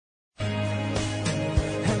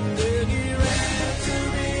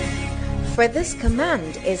For this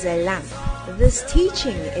command is a lamp, this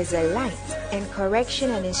teaching is a light, and correction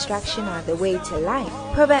and instruction are the way to life.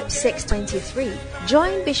 Proverbs 6:23.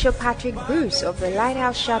 Join Bishop Patrick Bruce of the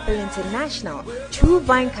Lighthouse Chapel International, True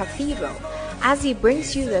Vine Cathedral, as he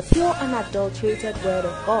brings you the pure unadulterated Word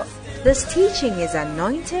of God. This teaching is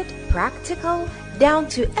anointed, practical, down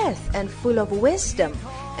to earth, and full of wisdom,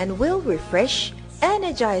 and will refresh,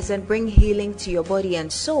 energize, and bring healing to your body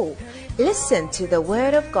and soul. Listen to the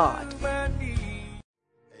Word of God. Amen.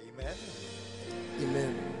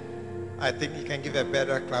 Amen. I think you can give a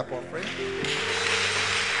better clap offering.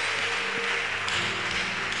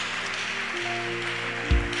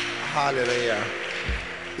 Hallelujah.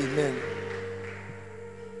 Amen.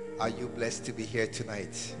 Are you blessed to be here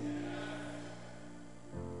tonight?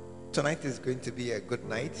 Tonight is going to be a good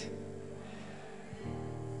night.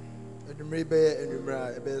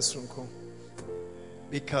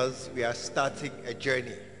 Because we are starting a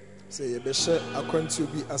journey.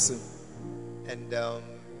 And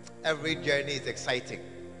every journey is exciting.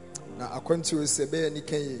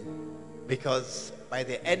 Because by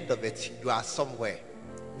the end of it, you are somewhere.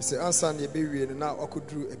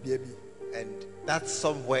 And that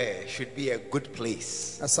somewhere should be a good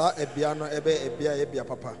place.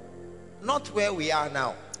 Not where we are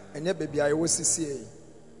now.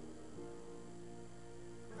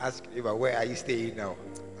 Ask Eva, where are you staying now?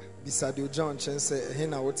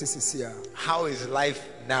 How is life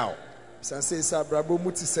now?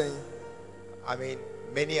 I mean,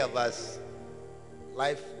 many of us,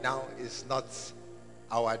 life now is not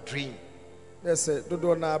our dream. And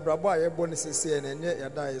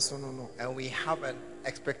we have an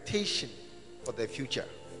expectation for the future.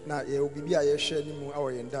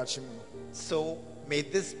 So may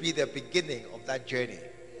this be the beginning of that journey.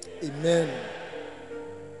 Amen.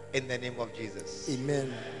 In the name of Jesus.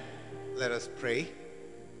 Amen. Let us pray.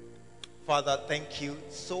 Father, thank you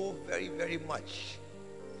so very, very much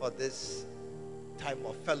for this time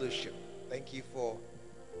of fellowship. Thank you for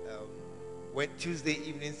Tuesday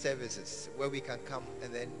evening services where we can come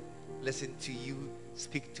and then listen to you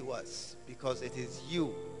speak to us, because it is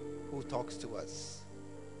you who talks to us.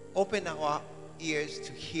 Open our ears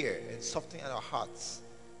to hear and soften our hearts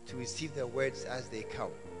to receive the words as they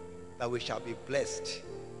come, that we shall be blessed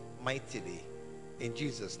mightily. In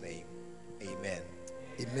Jesus' name, amen.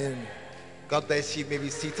 Amen. God bless you. You may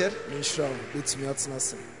be seated.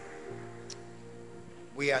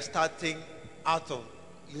 We are starting out of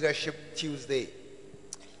Leadership Tuesday.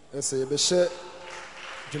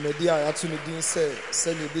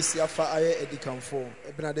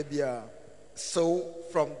 So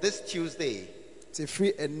from this Tuesday,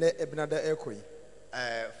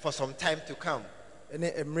 for some time to come,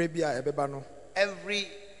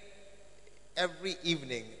 every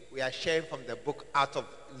evening we are sharing from the book Art of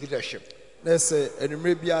Leadership. And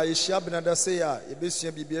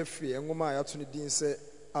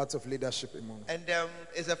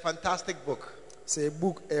it's a fantastic book,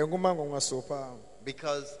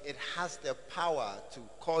 because it has the power to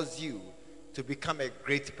cause you to become a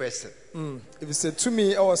great person.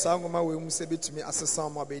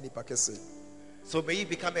 So may you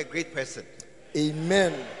become a great person.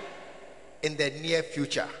 Amen. In the near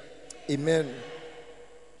future. Amen.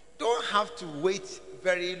 Don't have to wait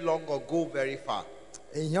very long or go very far.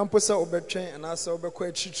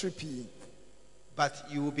 But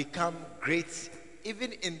you will become great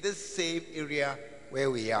even in this same area where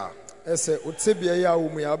we are.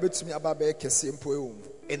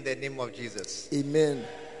 In the name of Jesus. Amen.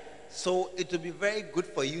 So it will be very good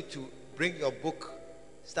for you to bring your book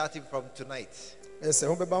starting from tonight. And,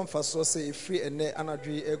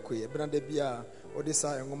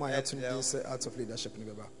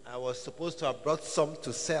 I was supposed to have brought some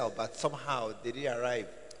to sell, but somehow they didn't arrive.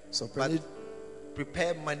 But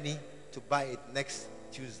prepare money to buy it next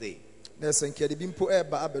Tuesday. But it's in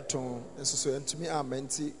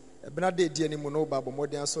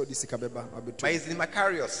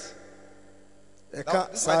Macarius.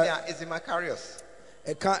 This one is in Macarius.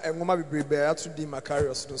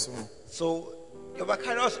 So your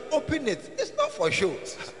Macarius, open it. It's not for show.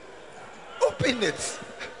 Open it.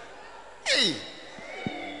 Hey.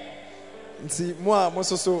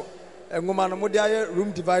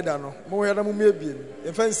 Room divider.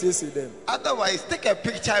 Otherwise, take a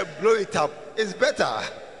picture and blow it up. It's better.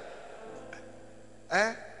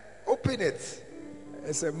 Open it.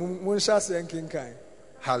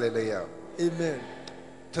 Hallelujah. Amen.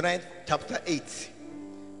 Tonight, chapter 8.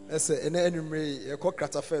 In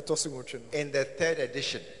the third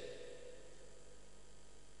edition.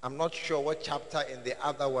 I'm not sure what chapter in the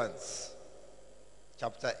other ones.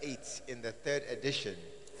 Chapter 8 in the third edition.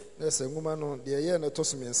 Yes, nguma no de ye na to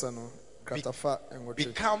so miensa no kratafa enwotwe.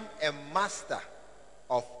 Become a master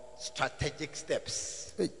of strategic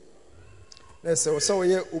steps. Hey. Yes, so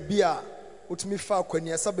ye obi a utumi fa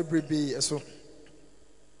kwaniasa bebrebe eso.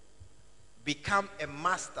 Become a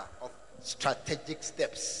master of strategic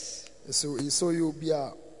steps. So you obi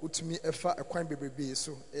a utumi efa ekwan bebrebe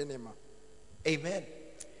eso enema. Amen.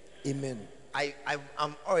 Amen.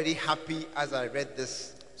 I'm already happy as I read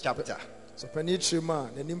this chapter. So panichima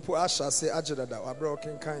na nimpo asha se agedada abro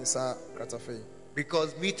kenkan sa kratafa.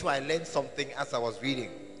 Because me too, I learned something as I was reading.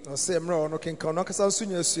 No say mra no kenkan no kasa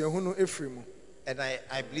sunya suahu no efrimu. And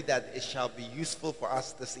I believe that it shall be useful for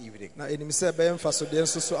us this evening. Na enim se be mfaso de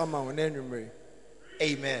nso so ama won anwumre.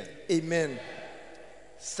 Amen. Amen.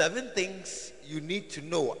 7 things you need to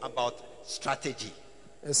know about strategy.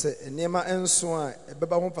 Ese enema enso a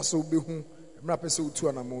ebeba ho mfaso behu mra pese utu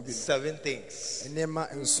anamo bi. 7 things. Enema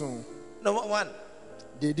enso. Number 1.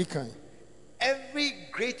 De dikan. Every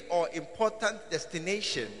great or important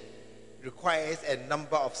destination requires a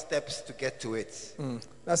number of steps to get to it.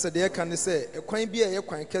 Na se de kan say ekwan bi e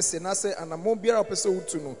kwan kese na se anamo biara pese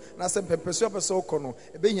utu no na se pempeso pese okọ no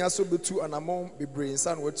ebehia so betu anamo bebre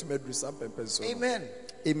nsa na watu madru sam pempeso. Amen.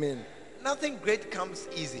 Amen. Nothing great comes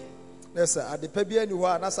easy. Yes, adepa bi ani ho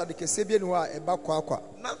a na sa de kese bi ani ho a eba kwa.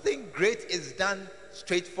 Nothing great is done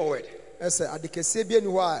straightforward. Yes, adekese bi ani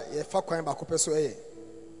ho a ye fa kwan ba ko peso eye.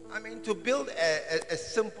 I mean, to build a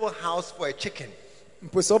simple house for a chicken,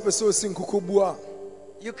 Mposo peso sin kukubu a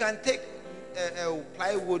you can take a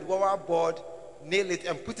plywood, wire board, nail it,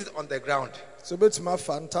 and put it on the ground. so betuma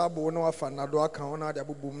fa ntabo na wa fa nado aka ho na de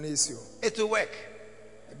abobom na esio. It will work.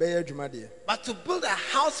 Ebe ye adwuma de. But to build a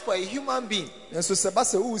house for a human being, Enso se ba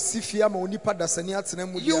se u sifia ma onipa dasani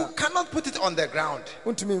atena mu you dia. cannot put it on the ground.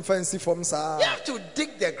 Untumi mfa nsi fom sa. You have to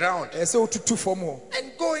dig the ground Ese otutu fom ho.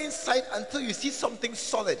 and go inside until you see something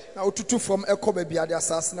solid. Na otutu fom ekọ ba bia de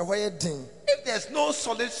asase na ho ye din. If there's no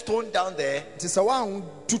solid stone down there, Ti se wan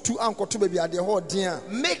tutu ankoto ba bia de ho din a.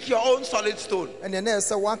 make your own solid stone Ene na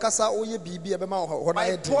ese wan kasa oye bibi e be ma ho na by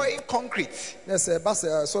ye din. pouring concrete. Na se ba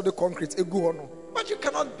se so the concrete egu ho no. But you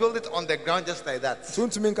cannot build it on the ground just like that. So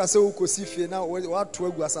untumi nka se ukosi fie na wa to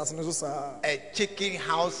egu asase no so sa. A chicken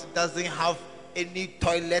house doesn't have any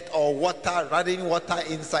toilet or water, running water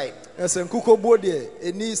inside. Ese nkukobuo de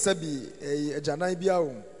eni sabi ejanan bia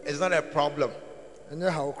wo. It's not a problem.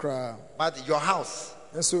 Enye ha okra. But your house,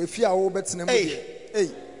 Enso efia wo betena mu de.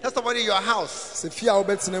 Hey, tell somebody your house, se fia wo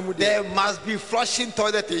betena mu de. there must be flushing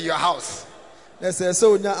toilet in your house. Ese se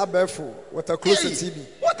onya abefo water closet Hey, bi.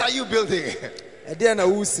 what are you building? Ede na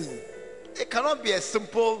wusi. It cannot be a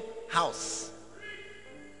simple house.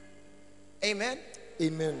 Amen.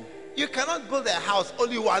 Amen. You cannot build a house,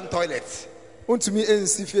 only one toilet. Untumi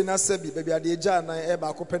ensi fie na sabi baby ade eja na e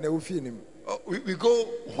ba ko pe na wo fie nim. Oh, we go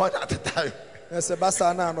one at a time. Ese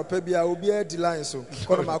basa na no pe bia obi e di line so.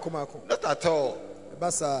 Kono mako. Not at all.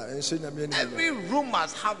 Basa enhye nyame ni. Every room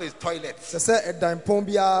must have its toilet. Se edan pon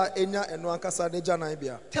bia enya eno ankasa de janan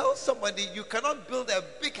bia. Tell somebody you cannot build a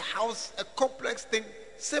big house, a complex thing,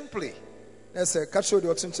 simply. Ese kacho de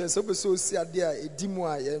otunche se obi so si ade a edimu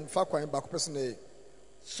a ye mfa kwan ba ko person e.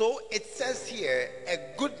 So it says here,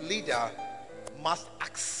 a good leader must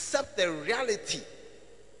accept the reality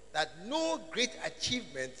that no great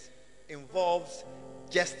achievement involves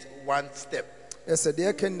just one step. Ese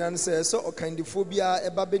de ken nan se so okandifo bia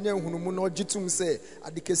eba benya hunumu na ogitum se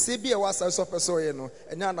adekese bia wasa so peso ye no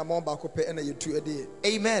enya na mo ba ko pe na yetu ede.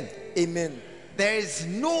 Amen. Amen. There is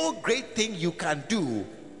no great thing you can do.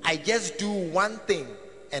 I just do one thing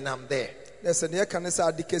and I'm there. Ese de kan se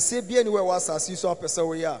adekese bia ni we wasa so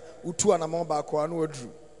peso ye a utu ana mo ba ko anu odru.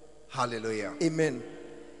 Hallelujah. Amen.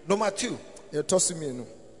 Number 2. Ye tosumi no.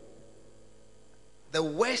 The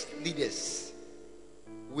worst leaders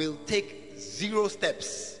will take 0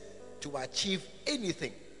 steps to achieve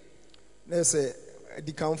anything. Ese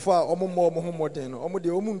dikanfo a omo ho modern no omo de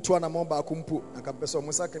omu ntu ana mo ba ko mpo aka peso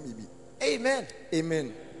mo saka bibi. Amen.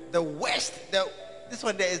 Amen. The worst, this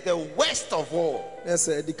one there is the worst of all.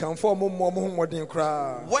 Ese dikanfo omo ho modern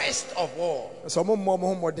kra. Worst of all. So omo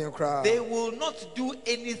ho modern kra. They will not do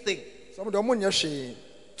anything So omo de omo nya hwe.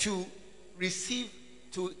 to receive,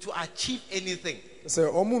 to achieve anything. Se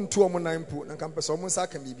omo ntu omo nan mpo na kan peso omo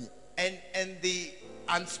saka bibi. And the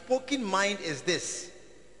unspoken mind is this,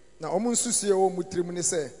 Na omo nsusie o mutrim ni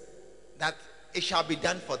se that it shall be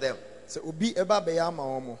done for them. se obi eba be ya ma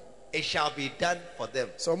omo. It shall be done for them.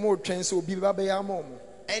 So omo twen se obi eba be ya ma omo.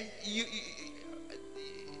 And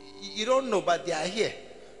you don't know, but they are here.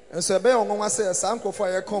 And so be onwa se sa nkofo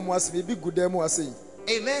aye kom ase bi gudam ase.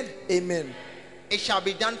 Amen. Amen. It shall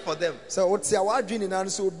be done for them. So what say awadwini na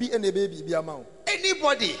so obi ene be bibia ma o.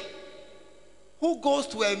 Anybody who goes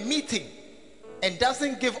to a meeting and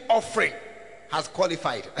doesn't give offering has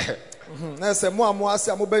qualified. Na say mo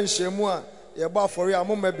ase amoba nhyiamu a ye ba afori a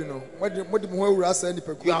mo ma bi no modi mo awura asa ni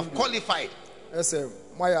peku. You have qualified. Na say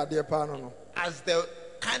mo ya de pa no. As the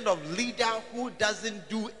kind of leader who doesn't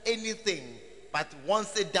do anything but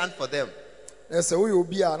wants it done for them. Na say we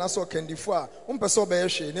obi a na so kendifo a o mpese obeye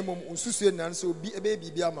hwe ne mom unsusue nan so obi ebe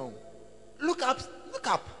bibia ma wo. Look up, look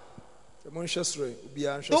up. Mo nhwe soro obi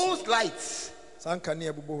a nhwe. Those lights, Sankane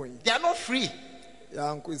ebubo ho yi. they are not free.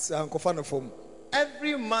 Ya ankofa no fom.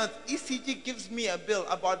 Every month, ECG gives me a bill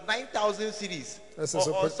about 9,000 cedis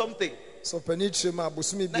or something. So peniche ma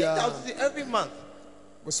bosumi bia 9,000 every month.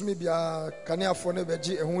 bosumi bia kane afo ne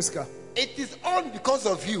beji ehun sika. It is on because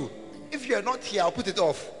of you. If you are not here, I'll put it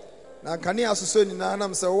off. Na kane asuso ni na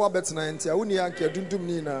nam se wo abetena ntia woni anke dundum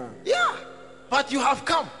ni na. Yeah, but you have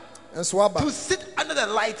come Enso aba. to sit under the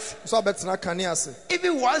lights. So abetena kane ase.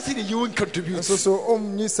 Even one cedi you won't contribute. Enso so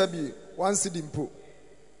ni sabi one cedi mpo.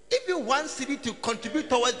 Even one cedi to contribute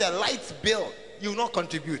towards the lights bill, you will not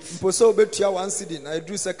contribute. Mpo so obetua one cedi na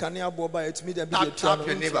edu se kane abo ba etumi dem bi Tap etua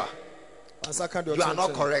your neighbor. You are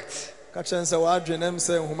not correct. Ka chen se wa adwenem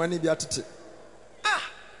se nhomani bi atete.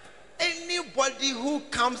 Anybody who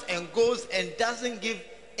comes and goes and doesn't give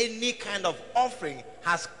any kind of offering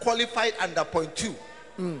has qualified under point 2.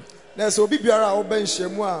 Na so obi biara a oba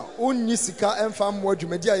nhyiamu a onni sika emfa mo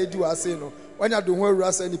adwumadi a yedi ase no wanya do ho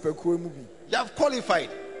awura sa nipakuo mu bi. You have qualified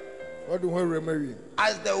Odo ho awura mawi.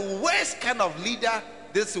 as the worst kind of leader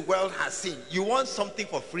this world has seen. You want something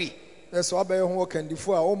for free. Na so abaye ho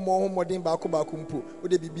kandifo a o mo ho modin baako mpo o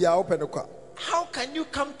de bibia o pene kwa. How can you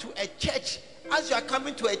come to a church? As you are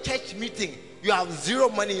coming to a church meeting, you have zero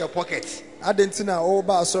money in your pocket. Adentina o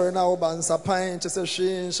ba sorry na o ba nsapan chese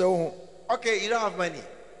hwe nhye ho. Okay, you don't have money.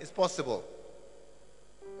 It's possible.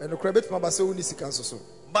 Eno krabet ma ba se uni sika so.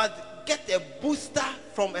 But get a booster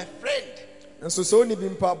from a friend. Enso so ni bi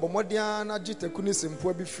mpa bo modin na gite kuni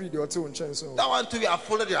simpo bi free de o te wo nchen so. That one too, you have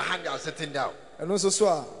folded your hand, you are sitting down. Eno so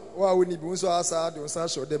a wa woni bi unso asa de unsa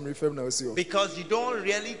show dem refem na osi o. Because you don't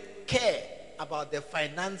really care about the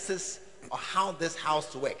finances or how this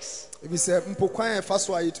house works. Ebi se mpo kwan e fa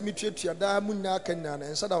so a yetumi tuatua da munna kanna na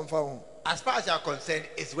ensa da mfa ho. As far as you are concerned,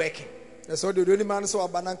 it's working. So the only man so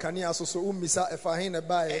abanan kania so umisa efa hin na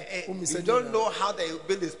bae umisa. You don't know how the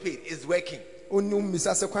bill is paid. It's working.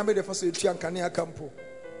 Umisa se kwan be de fa so etua kania kampo.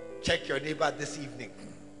 Check your neighbor this evening.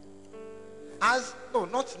 No,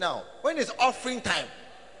 not now. When it's offering time,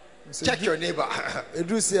 check your neighbor.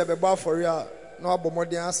 If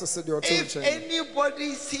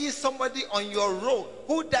anybody sees somebody on your road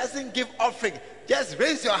who doesn't give offering, just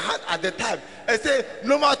raise your hand at the time and say,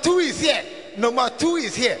 number 2 is here. Number 2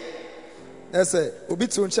 is here. Yes, obi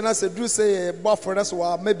to nchena se do say for us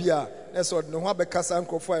wa mebia that's what no ha be kasa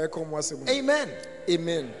nkofo a yekom wasem. Amen.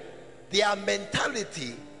 Amen. Their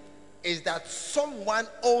mentality is that someone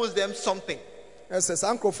owes them something. Yes,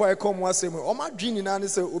 nkofo a yekom wasem o ma dwini na ne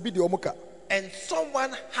se obi de omuka. And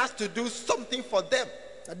someone has to do something for them.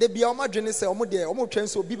 Ade bia o ma dwini se omo de omo twen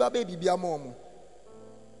se obi ba ba bibia ma omo.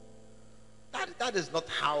 That is not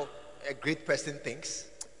how a great person thinks.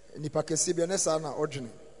 Nipa kesi bia ne sa na odwini.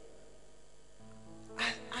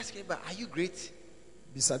 Ask him, are you great?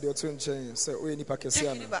 Ask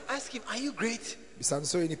him, are you great?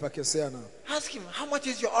 Ask him, how much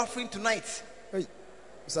is your offering tonight? Tap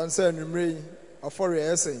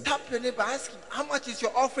your neighbor, ask him, how much is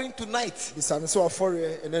your offering tonight?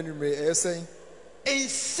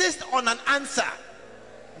 Insist on an answer.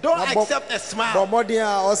 Don't accept a smile. No,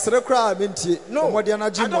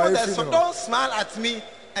 don't smile at me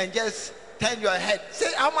and just turn your head.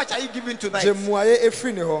 Say, how much are you giving tonight? If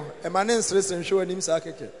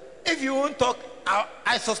you won't talk,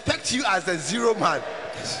 I suspect you as a zero man.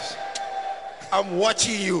 I'm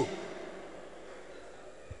watching you.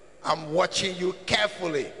 I'm watching you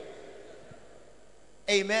carefully.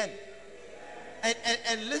 Amen.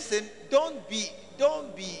 And listen, don't be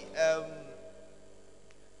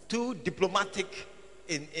too diplomatic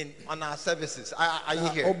on our services. Are you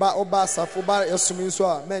here?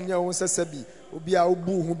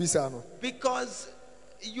 Because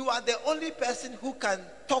you are the only person who can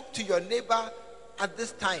talk to your neighbor at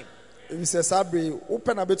this time. And as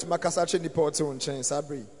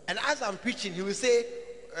I'm preaching, he will say,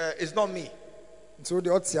 it's not me.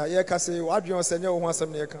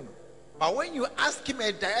 But when you ask him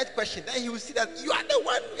a direct question, then he will see that you are the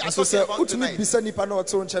one we are talking about tonight.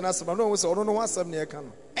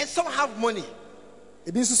 And some have money,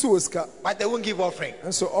 but they won't give offering.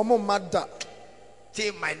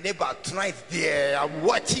 Say, my neighbor tonight there, I'm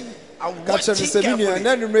watching carefully.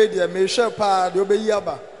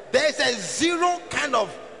 there's a zero kind of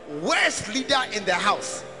worst leader in the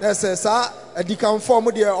house. Na say sa adikan form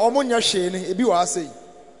de omo nya hwe ni ebi wa say.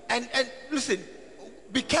 And listen,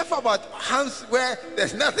 be careful about hands where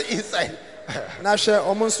there's nothing inside. Na hwe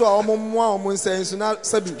omo nso a omo moa omo nsen so na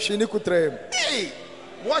sabi hwe ni kutrem. Hey,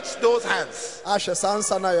 watch those hands. A hwe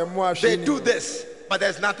sansa na ye moa hwe They ni. do this, but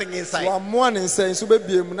there's nothing inside. Wa moa ni nsen so be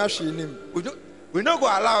biem na hwe nim. We not go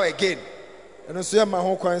allow again. Eno so ye ma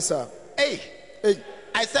ho kwan sa. Hey, Hey,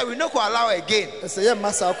 I said we not go allow again. say ye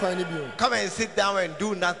masa kwan ni bio. Come and sit down and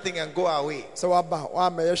do nothing and go away. So wa ba wa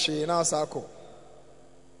ma ye hwe na sa ko.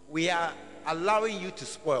 We are allowing you to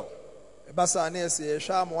spoil, E ba sa na ye say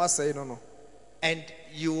hwa mo asai no no. and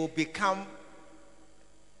you will become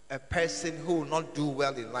a person who will not do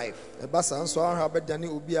well in life E ba sa nso an ha be dane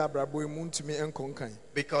obi abrabo mu ntumi enkonkan.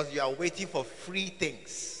 because you are waiting for free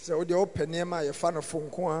things. So wo de o panie ma ye fa no fo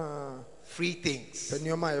nko a. Free things.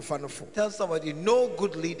 Panie ma ye fa no fo. Tell somebody no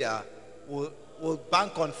good leader will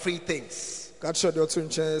bank on free things. Ka cho de o tun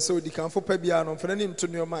chen so di kan fo pa bia no mfana ni nto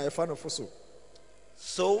ne ma ye fa no fo so.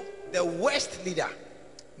 So the worst leader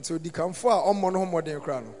Nti di kan fo a ommo no ho moden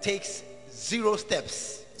kra no. takes 0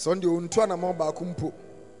 steps. So ndi o ntu ana mo ba ko mpo.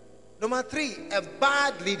 Number 3, a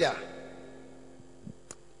bad leader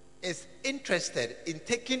is interested in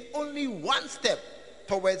taking only 1 step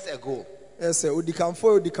towards a goal. Ese odi kan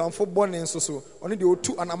fo bone nso so. Oni de o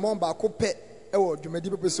tu ana mo ba ko pe e wo dwumadi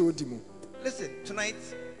pepe so odi mu. Listen, tonight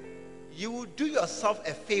you will do yourself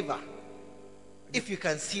a favor if you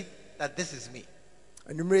can see that this is me.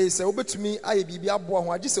 Anumre se obetumi aye bibi abo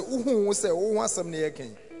ho age se uhu se wo ho asem na ye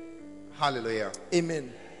kan. Hallelujah.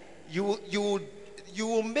 Amen. You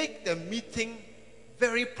will make the meeting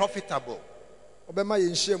very profitable Obema ye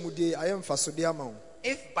nhia mu de aye mfaso de ama ho.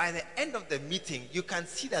 if by the end of the meeting you can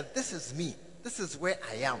see that this is me, this is where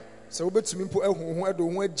I am. Se obetumi mpo ehu ho edo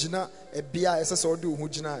ho agina e bia ese se ode ho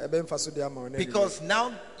gina e be mfaso de ama ho na. Because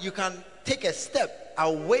now you can take a step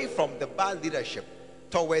away from the bad leadership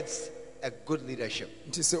towards a good leadership.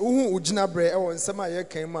 Nti se uhu ugina bre e wo nsem aye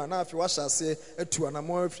kan mu na afi wa hyase atu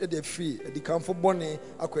anamo e de free e di kanfo bone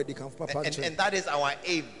akwa di kanfo papa che. And that is our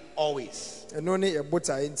aim always. Eno ne e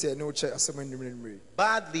bota enti e ne wo che asem animre.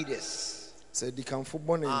 Bad leaders Se di kanfo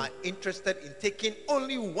bone are interested in taking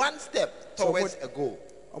only 1 step towards a goal.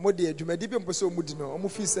 omo de adwumadi bi mpo se omu di no omo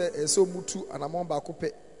fi se e se omutu anamo ba ko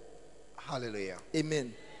pe. Hallelujah.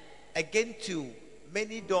 Amen. Again, too,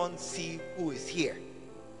 many don't see who is here.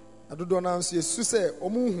 Adodo na nso yesu se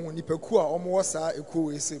omo hu nipaku a omo wo saa ekuo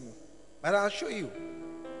we se mu. But I'll show you.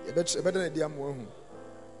 E be na di amo hu.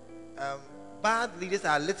 Bad leaders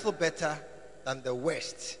are a little better than the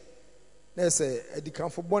worst. Na se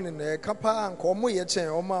edikanfo bone na e kapa anka omo ye chen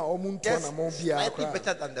omo a omo ntu Just anamo bia slightly akra.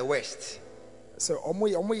 better than the worst. So omo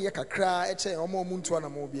ye kakra e chen omo ntu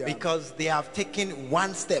anamo bia. Because they have taken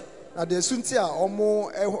 1 step. Na de sunti a omo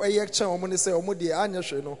ye chen omo ne se omo de anya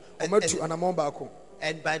hwe no omo atu anamo ba ko.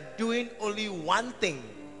 And by doing only 1 thing,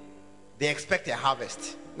 they expect a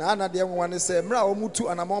harvest. Na ana de nwa ne se mra omo tu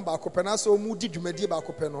anamo ba ko pe na so omo di dwumadi ba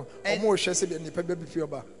ko pe no omo hwe se de nipa ba bi fi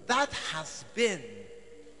oba. That has been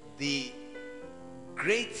the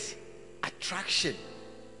great attraction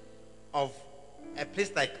of a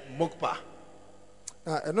place like Mokpa.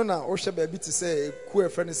 Na eno na o hwe ba bi ti se ku e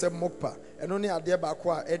fre ne se Mokpa. Eno ne ade ba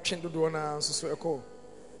ko a etwen dodo na so so eko.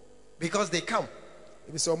 Because they come,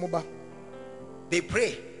 Ebi se omo ba they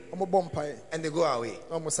pray, omo bom pai and they go away.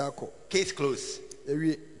 na omo sa ko. Case closed.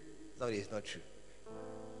 Ewie No, it's not true.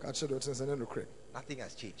 ka che do tsen ne no kre. Nothing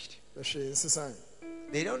has changed. Be hwe nsisan.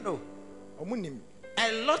 They don't know. Omo nim.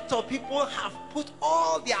 A lot of people have put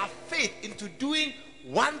all their faith into doing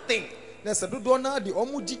 1 thing. Na se dodo na de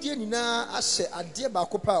omo didie nyina ahye ade ba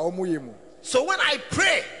ko pa omo ye mu. So when I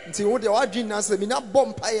pray, Nti wo de wadwin na se mi na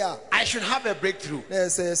bom pai a I should have a breakthrough. na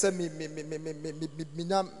se mi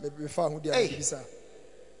na me fa ho dia Hey. bisa.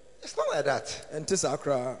 It's not like that. Ente sa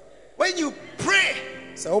kra. When you pray,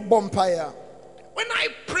 Se wo bom pai a when I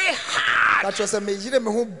pray hard, ka cho se me yire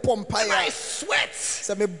me ho bom pai and I a sweat,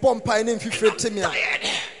 se me bom pai na mfifire I'm temi a tired,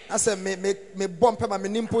 na se me bom pai ma me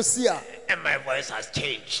nimpo si a and my voice has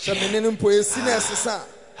changed. se me ne nimpo esi na esesa.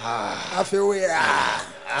 Afi wo ya.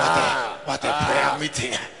 What a prayer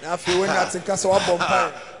meeting. Na afi wo na tinka se wo bom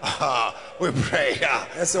pai. We pray.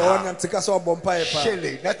 Ese wo na tinka se wo bom pai pa.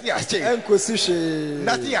 Surely, nothing has changed. Enkosi hwe.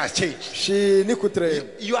 Nothing has changed. Hwe ni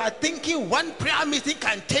kutre. You are thinking 1 prayer meeting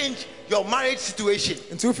can change your marriage situation.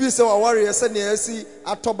 Nti ufi se wa warrior sɛ ne asi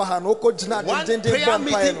atoba ha no ko gina One den prayer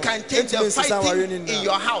meeting can change the fighting in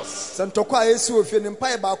your house. Sɛ ntɔkɔ a esi ofie ne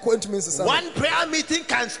mpae ba ko ntumi nsesa. One prayer meeting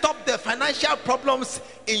can stop the financial problems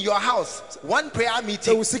in your house. One prayer Sɛ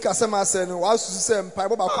meeting. usika sɛ ma sɛ no wa susu sɛ mpae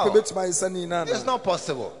ba ko pe betuma yesa ni na. It's not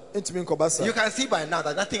possible. Ntumi nkɔbasa. You can see by now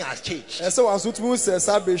that nothing has changed. Ɛsɛ wa so tumi sɛ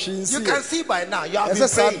sabre hwi nsi. You can see by now you have been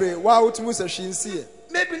Ɛsɛ praying. sabre wa tumi sɛ hwi nsi.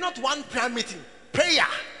 Maybe not one prayer meeting. Prayer.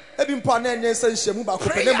 Ebi mpa na enye sɛ nhyɛmu ba ko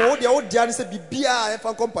pe ne mo wo de wo dia ne sɛ bibia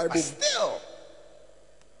ɛfa nkɔ mpae But bom. still,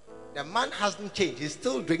 the man hasn't changed. He's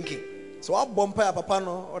still drinking. So wa bɔ mpae papa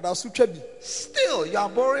no ɔda so twa bi. Still, you are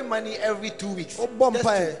borrowing money every 2 weeks. O bɔ Just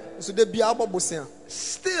mpae so de bia abɔ bosia.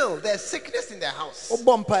 Still, there's sickness in the house. O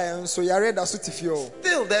bɔ mpae so yare da so tifie o.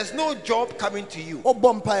 Still, there's no job coming to you. O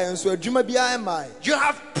bɔ mpae so adwuma bia ɛmai. You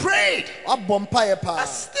have prayed, Wa bɔ mpae but pa.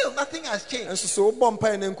 still nothing has changed. Nso so o bɔ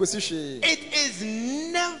mpae na nkosi hwe. It is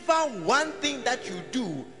never one thing that you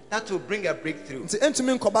do that will bring a breakthrough. Nti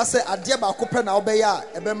entumi nkɔba sɛ adeɛ ba ko pɛ na wobɛyɛ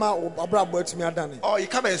a ɛbɛma wo abrabɔ atumi adane. Or you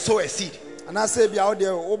come and sow a seed. Anaasɛ bia wo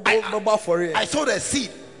deɛ wo bɛbɔ afɔre. I sowed a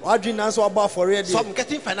seed, Wadwi nan so wabɔ afɔre so deɛ. I'm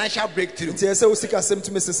getting financial breakthrough. Nti ɛsɛ wo sika sɛm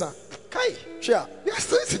tumi sesa. Kai, Hwɛ a. we are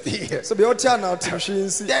still sitting here. So bia wote ana wote hwe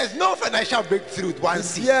nsi. There's no financial breakthrough with one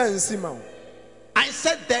seed. Bia nsi ma wo. I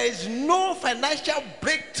said there is no financial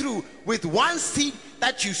breakthrough with one seed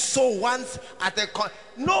that you sow once at a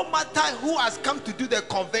no matter who has come to do the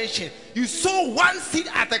convention, you sow one seed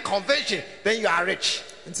at a convention, then you are rich.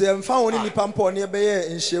 Nti ɛmfa wo ne nipa mpɔ ne ɛbɛyɛ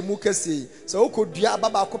nhyiamu kɛse yi. Sɛ wokɔdua aba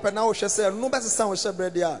baako pɛ na wohwɛ sɛ no bɛsesa wo hyɛ berɛ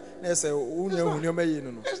deɛ a na ɛsɛ wonya hu nneɔma yi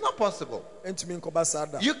no no. It's not possible. Entumi nkɔba saa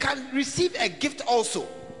da. You can receive a gift also.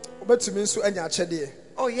 Wobɛtumi nso anya akyɛdeɛ.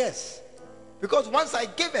 Oh yes. Because once I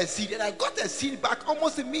gave a seed and I got a seed back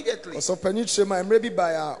almost immediately. Ɔsɔpanyin kyerɛ mu a mmerɛ bi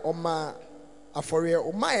bae a ɔma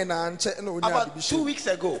afɔreɛ ɔmaeɛ na ankyɛ na onya ade About bi 2 hyɛ. weeks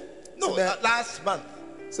ago. No, last month.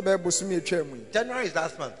 Sɛ bɛyɛ bosomi atwa mu yi. January is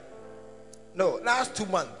last month. No, last 2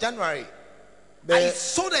 months. January. I Bɛyɛ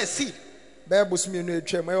sowed a seed. bɛyɛ bosomi no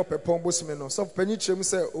atwa mu ɛyɛ ɔpɛpɔn bosomi no. Ɔsɔpanyin kyerɛ mu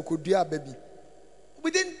sɛ ɔkɔdua aba bi.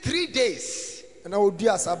 Within 3 days. Na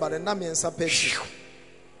ɔdua saa aba no nna mmiɛnsa pɛ akyi.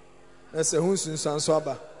 Na sɛ ho nsunsuan so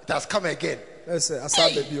aba. It has come again. Na sɛ asa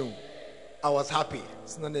aba bio. I was happy.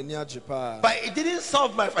 Na n'ani agye paa. But it didn't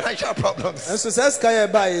solve my financial problems. Nso sɛ sika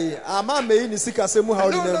yɛ bae yi ama mɛyi ne sika sɛ mu ha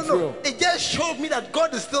ɔde na mfiri o. It just showed me that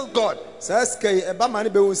God is still God. Saa sika yi ɛba ma ne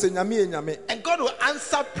bɛhu sɛ nyame yɛ nyame. And God will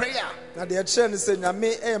answer prayer. Na deɛ ɛkyerɛ ne sɛ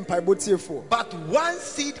nyame ɛyɛ mpaebɔ tiefo. But one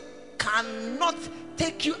seed cannot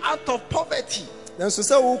take you out of poverty. Nanso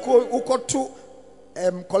sɛ wokɔto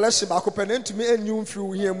collection baako pɛ na ntumi ɛnyi wo mfiri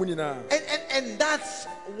wo hia mu nyinaa. And that's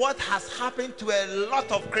what has happened to a lot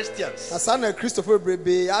of Christians. Na saa na Kristofo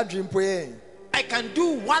bebrebe adwe mpo yɛn. I can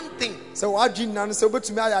do one thing. Sɛ wadwe nyina no sɛ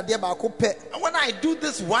wobɛtumi ayɛ adeɛ baako pɛ. And when I do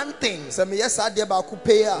this one thing, Sɛ meyɛ saa adeɛ baako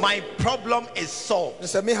pɛ yi a. my problem is solved. Na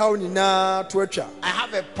sɛ mehaw nyinaa to atwa. I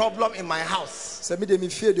have a problem in my house, Sɛ mede me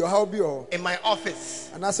fie deɛ ɔhaw bi wɔ hɔ. in my office,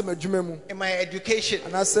 Anaasɛ m'adwuma mu. in my education.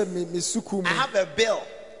 Anaasɛ me suku mu. I have a bill.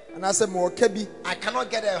 Anaasɛ mewɔ ka bi. I cannot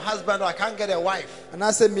get a husband or I can't get a wife.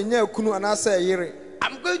 Anaasɛ menya akunu anaasɛ yere.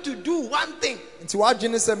 I'm going to do one thing. Nti wadwe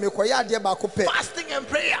ne sɛ mekɔyɛ adeɛ baako pɛ. Fasting and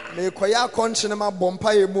prayer. Mekɔyɛ akɔnkyene ma bɔ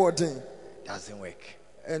mpaeɛ mu ɔden. Doesn't work.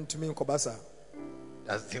 Ɛntumi nkɔba saa.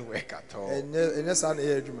 Doesn't work at all. Ɛnyɛ saa na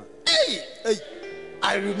ɛyɛ adwuma. Hey, Ei,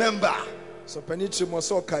 I remember sɔpani kyerɛ mu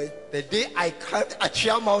ɔsɛ ɔkae. the day I climbed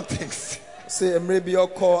Achia Mountains. Sɛ mmerɛ bi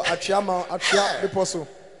ɔkɔ atwea bepɔ so.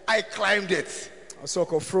 I climbed it. Ɔsɛ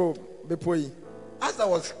ɔkɔforo bepɔ yi. As I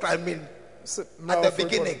was climbing Sɛ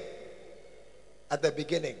at the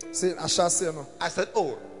beginning, Sɛ ahyɛ aseɛ no. I said,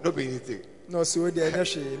 "Oh, no be anything." Na ɔsɛ wo deɛ ɛnyɛ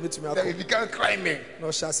hwee metumi Then we akɔ. began climbing. Na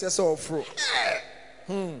ɔhyɛ aseɛ sɛ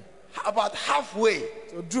ɔforo. About halfway,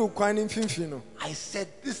 Ɔduru kwan ne mfimfini no. I said,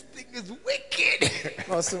 "This thing is wicked.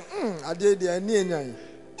 Na ɔsɛ adeɛ deɛ ani enyan.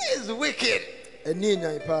 It's wicked." Ani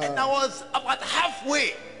enyan And I paa. was about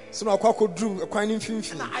halfway. So na ɔkɔ akɔduru kwan ne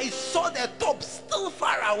mfimfini. I saw the top still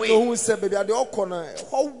far Na away. ohun sɛ baabi adeɛ ɔkɔ no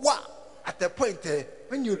ɛhɔ wa. At the point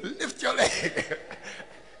when you lift your leg,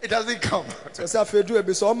 it doesn't come. Sɛ sɛ afei duru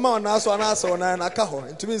ebi sɛ ɔma ɔnan so anaasɛ ɔnan na aka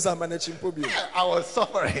hɔ ntumi nsa ma n'akyi mpo bio. I was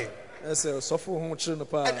suffering. Ɛsɛ ɔsɔfo ho kyerɛ no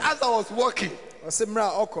paa. And as I was walking, Ɔsɛ mmerɛ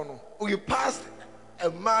a ɔkɔ no. we passed a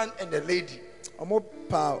man and a lady. Ɔmo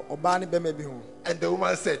pa ɔbaa ne bɛrima bi ho. And the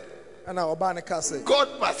woman said, Ɛna ɔbaa ne ka sɛ.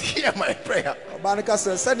 "God must hear my prayer." Ɔbaa ne ka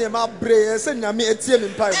sɛ sɛdeɛ ma bere sɛ nyame etie me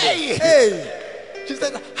mpaebɔ. Hey! Hey! She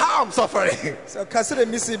said, "How I'm suffering. Sɛ ka sɛ de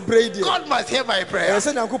mi si bere yi deɛ. God must hear my prayer."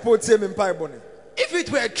 Ɛyɛ sɛ Nyankopɔn tie me mpaebɔ ne. If it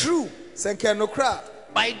were true Sɛ nkɛ nokora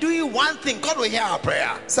by doing one thing, God will hear our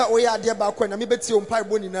prayer. Sa oya ade ba kwa na me beti o mpa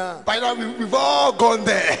bo nyina. By now we've all gone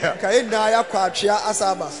there. Ka e na ya kwa atwea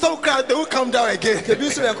asaba. Some crowd they will come down again. Ke bi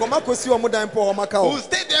so enko makosi o mo dan po o maka o. We'll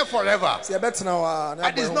stay there forever. Se betena wa na.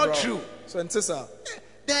 That is not true. So ntisa.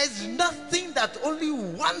 There is nothing that only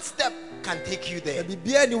one step can take you there.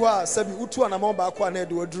 Bibia ni wa sabi utu anamon ba kwa na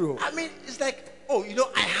de oduru. I mean, it's like, oh, you know,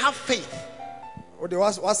 I have faith. O de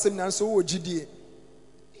wasem na so wo gidie.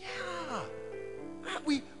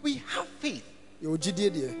 We have faith. Yo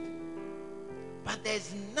gidie de. But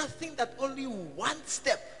there's nothing that only one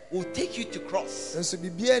step will take you to cross. And so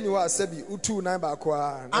bibia ni wa sabi utu na ba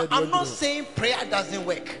kwa na de oduru. I'm not saying prayer doesn't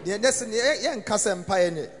work. De nese ye nkasa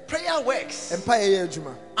empaye ne. Prayer works. Empaye ye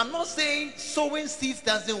adwuma. I'm not saying sowing seeds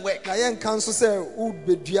doesn't work. Na ye nkan so se u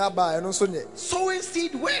bedua ba e no so ne. Sowing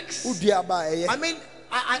seed works. Udua ba e. I mean,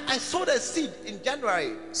 I sowed a seed in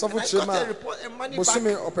January. So And I got a report and money back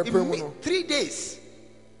in 3 days.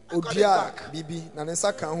 I got it back. Bibi na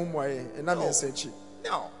nsa kan ho moye e na me nsa echi.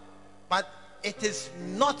 No, but it is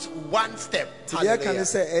not one step. Tiye kan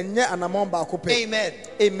say enye anamon ba ko pe. Amen.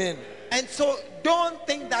 Amen. And so don't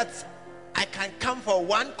think that I can come for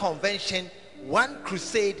one convention, one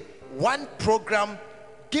crusade, one program,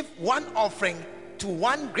 give one offering to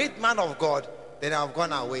one great man of God, then I've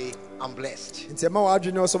gone away. I'm blessed. Nti ma wa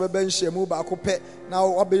adwene so bebe nhye mu ba ko pe na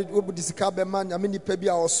obu disika be ma nyame nipa bi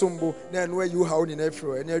a osombo na eno ayi ha oni na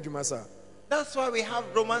afiro ene adwuma sa. That's why we have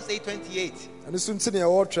Romans 8:28. Anu so ntine e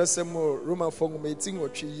wo tresem Roman fong ma etin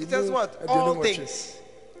otwe yi. It says what? All things.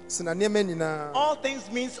 Sina niema nyina. All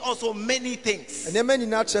things means also many things Niema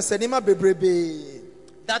nyina trese niema bebrebe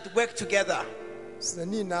that work together. sina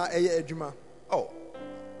ni na eye adwuma. Oh.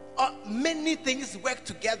 Many things work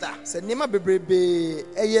together. Se niema bebrebe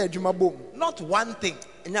eye adwuma bom. Not one thing.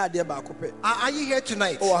 Enya ade ba ko pe. Are you here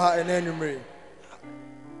tonight? O ha ene anwumre.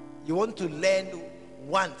 You want to learn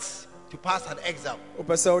once to pass an exam. O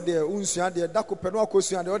pese o de unsua de da ko pe no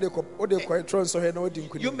akosua de o de ko tron so he na o di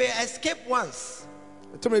nkuni. You may escape once,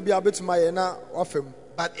 To me be abetuma ye na wafem.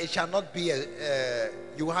 but it shall not be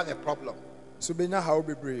you will have a problem. So be na how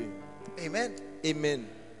bebre. Amen. Amen.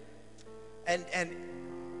 And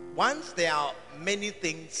once there are many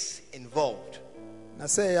things involved, Na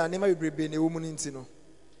say ya nema bebrebe na ewo mu nti no.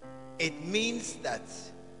 it means that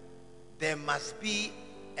there must be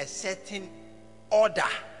a certain order.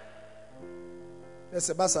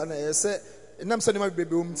 Ese basa na ese nam se nema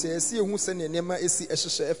bebrebe wo mti ese ehu se ne nema esi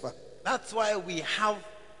ehyehye efa. That's why we have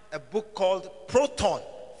a book called Proton,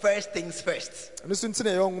 First Things First. Anu so nti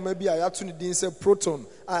na ye onwuma bi a ya to ne din se proton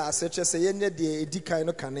a aseche se ye ne de edikan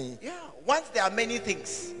no kane. Yeah, once there are many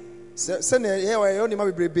things, Se na ye wa ye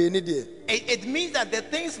nema bebrebe ni de. it means that the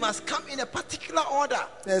things must come in a particular order.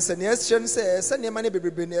 Ese ne ehye se nema ne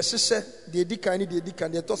bebrebe na ehyehye de edikan ni de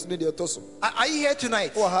edikan de toso ne de toso. Are you here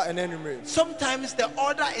tonight? O ha ene anwumre. Sometimes the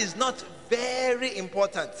order is not very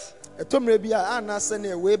important, Etomre bi a ana se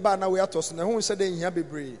na we ba na we atoso na hu hye de hia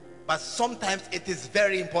bebre. but sometimes it is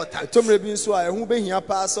very important. Etomre bi nso a ehu be hia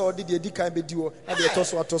pa se odi de edikan be di wo na de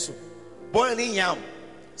atoso. Boiling yam,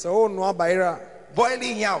 So no abaira.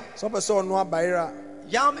 boiling yam, So person no abaira.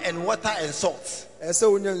 yam and water and salt. Ese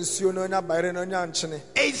onya nsuo no onya abaira no onya nchene.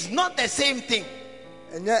 It's not the same thing.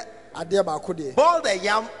 Enye ade ba ko de. Boil the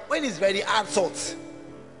yam, when it's ready, add salt.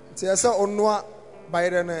 Ti ese onno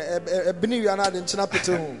abaira no ebini wi ana de nchena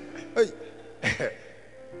pete ho. Hey,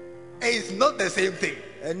 It's not the same thing.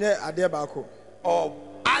 enye ade ba ko. Or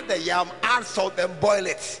add the yam, add salt, and boil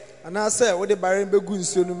it. Ana se wo de baira be gu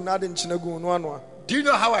nsuo no na de nchena gu no ano. Do you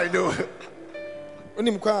know how I know?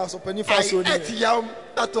 Onim kwa so pani fa I so ate ni. yam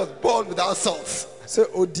that was boiled without salt. Se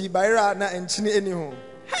odi baira na nchene eni ho.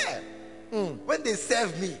 Hey, when they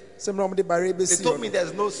served me, Se mro mo de baira be they si. told me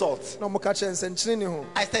there's no salt. No mo ka chen se nchene ni ho.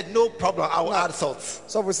 I said, no problem, I will add salt.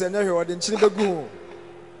 So for se enye hwe wo de nchene be gu ho.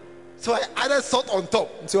 So I added salt on top.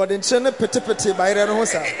 Nti wo de nchene pete baira no ho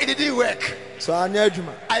sa. It didn't work. So anya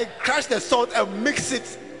adwuma. I crushed the salt and mixed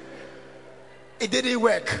it. It didn't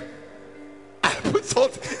work. I put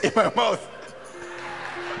salt in my mouth.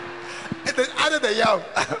 And then added the yam.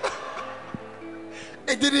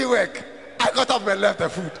 It didn't work. I got up and left the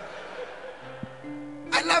food.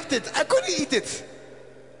 I left it. I couldn't eat it.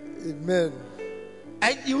 Amen.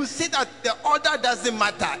 And you see that the order doesn't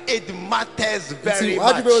matter. It matters very See,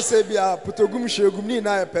 what much. do you say? Be a putogum shegum ni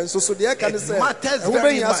na pen so they can It say. matters Who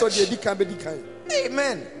very be ya so much. de di kan be di kan.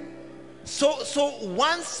 Amen. So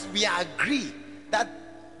once we agree that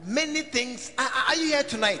many things are you here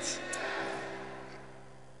tonight?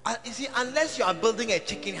 You see, unless you are building a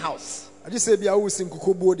chicken house, I just say be a wo sin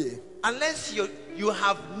kukobo de. unless you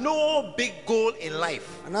have no big goal in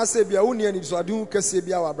life. Anase bia woni anisoade hu kese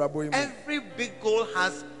bia wa brabo yimu. Every big goal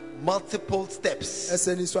has multiple steps. Ese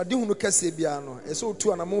anisoade hu no kese bia no, ese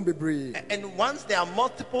otu anamon bebre. And once there are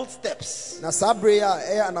multiple steps, Na sabre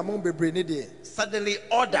a anamon bebre ne de. suddenly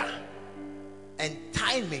order and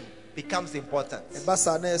timing becomes important.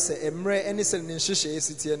 Basa na ese emre ene se ne nhihye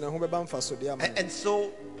esitie na ho beba mfaso de ama. And so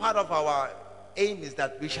part of our aim is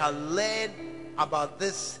that we shall learn about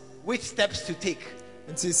this, which steps to take.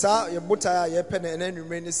 Nti sa ye bota ye pe na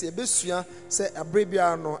enanwumre ne se ebesua se abre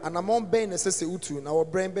bia no anamon ben ne se utu na wo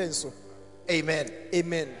brain ben so. Amen.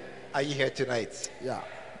 Amen. Are you here tonight? Yeah.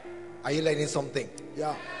 Are you learning something?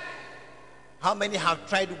 Yeah. How many have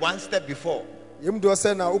tried one step before? Yem do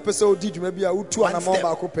se na opese odi dwuma bia utu One anamon step.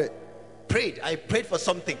 ba ko pe. I prayed for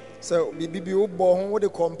something. So bibi wo bo ho wo de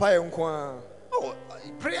compare nko a. Oh,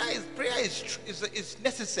 prayer is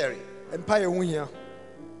necessary. Empire hu hia.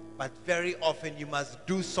 But very often you must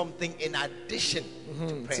do something in addition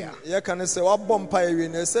to prayer. Ye kan se wa bom pa ewe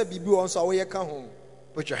na se bibi won so wo ye ka ho.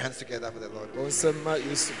 Put your hands together for the Lord. Onsem ma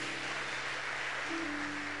Yesu.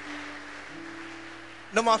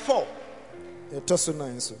 Number 4. Ye toso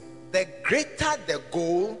nan so. The greater the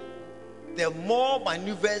goal, the more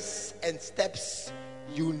maneuvers and steps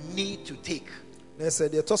you need to take. Na se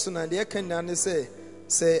de toso nan de kan na ne se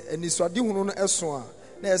aniswade hunu no eso a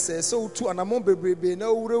na se utu anamon bebrebe na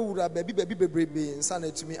wura baby bebrebe nsa na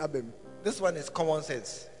tumi abem. This one is common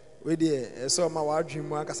sense. We de so ma wa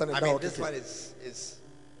adwemu akasa na I da mean, o this keke. one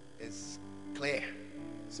is clear.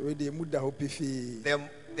 So we de muda ho pifi.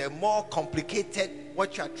 The more complicated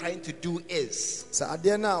what you are trying to do is, Sa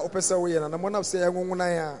ade na opese wo ye na mo na se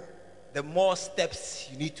enwunwuna ya. the more steps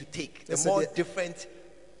you need to take, the Yes, more it-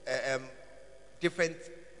 different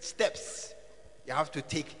steps you have to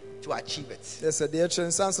take to achieve it. Yes, de chen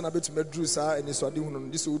sans na betu medru sa aniswade hunu no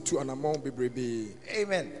dis utu anamon bebrebe.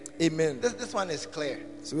 Amen. Amen. This one is clear,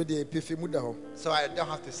 So we de pifi muda ho. so I don't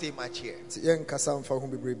have to say much here. Ti yen kasa mfa ho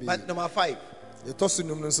bebrebe. But number 5 Ye toso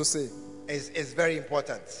num no so se is very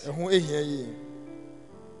important. ho ehia yi.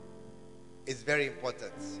 It's very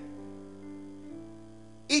important.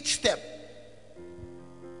 Each step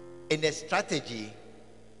in a strategy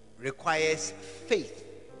requires faith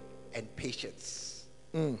and patience.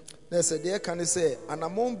 Na se de kan se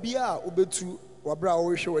anamon bia a obetu wabra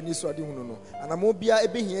wo hwe wani so ade hunu no. Anamon bia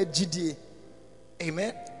ebehia gidie.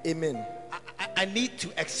 Amen. Amen. I need to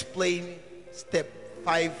explain step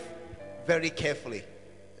 5 very carefully,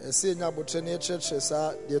 Se nya botre na church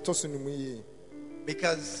sa de toso num yi.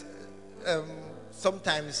 because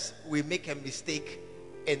sometimes we make a mistake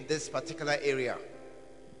in this particular area.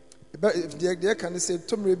 If de kan se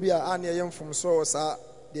tomre bia an ye mfom so sa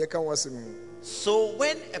de kan wasem. So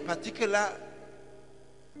when a particular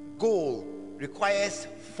goal requires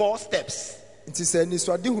 4 steps, Nti se ni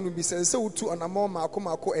so ade hunu bi se utu anamon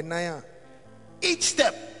mako enan a each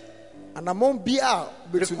step anamon bia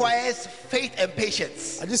betu requires faith and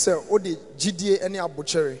patience. ade se odi gidie ene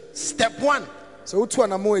abochere. Step 1, Se utu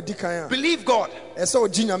anamon edikan a believe God, ese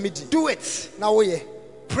oginya medi do it, na wo ye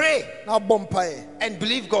pray na bom pae and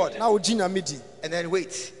believe God, na oginya medi and then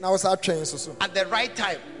wait na wo sa twen so at the right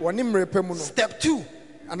time. woni mrepa mu no. Step 2,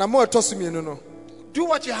 Anamon etoso mienu no do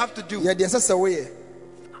what you have to do, ye de se wo ye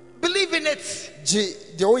believe in it, gi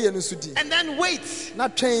de wo ye no so di and then wait, na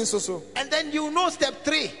twen so and then you know step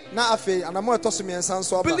 3, na afi anamon etoso miensan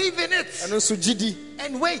so aba believe in it eno so gidi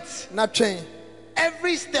and wait. na twen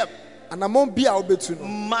Every step anamon bia obetu no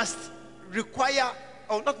must require,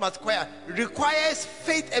 or not must require, requires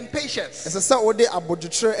faith and patience. ese se ode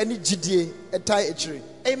abodwetire ene gidie etai echire.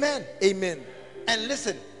 Amen. Amen. And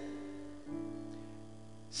listen,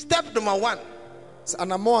 step number 1 Se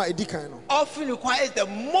anamon a edikan no often requires the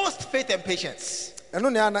most faith and patience. eno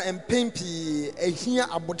ne ana empem pi ehia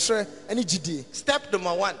abodwetire ene gidie. Step number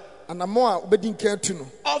 1 Anamon a obedi nkan tu no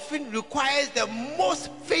often requires the most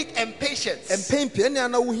faith and patience. empem pi ene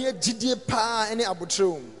ana wo hia gidie pa ene abodwetire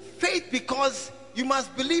o. Faith, because you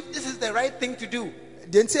must believe this is the right thing to do.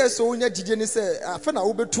 De ntia so wonya gidie ni se afa na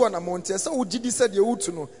wobetu anamon ntia se wo gidi se de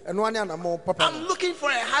wutu no eno ane anamon papa I'm looking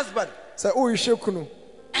for a husband, se o hwe kunu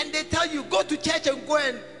and they tell you go to church and go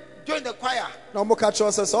and join the choir. na mo ka cho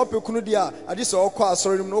se ope kunu dia ade se okọ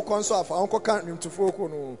asori nim no okọ nso afa onko kan nimtufo ko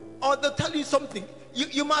no. Or they'll tell you something.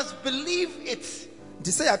 You must believe it.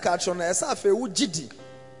 Nti se ya ka cho na esa afa wo gidi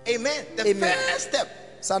Amen. The Amen. first step,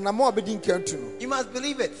 sa anamon obedi nkan tu no you must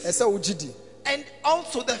believe it. esa wo gidi And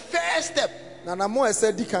also the first step na anamon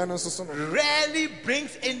esa dikan no so no rarely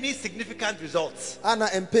brings any significant results. ana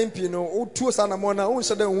empem pi no o tuo sa anamon na o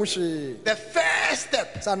nhyɛ da hu hwe The first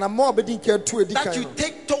step sa anamon obedi nkan tu that edikan you no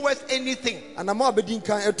take towards anything anamon obedi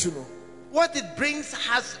nkan atu no what it brings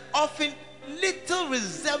has often little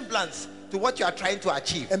resemblance to what you are trying to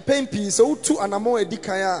achieve. Mpɛn pii sɛ wotu anammɔn edi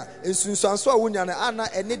kan a nsunsuanso a wonya no ana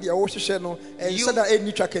ɛne deɛ wohwehwɛ no ɛnsɛ da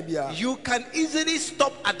ɛnni twaka biara. You can easily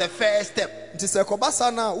stop at the first step. Nti sɛ kɔba saa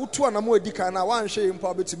na wotu anammɔn edi kan na wanhwɛ yi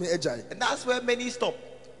mpo abɛtumi agyae. And that's where many stop.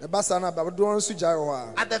 Ɛba saa na babadoɔ nso gyae wɔ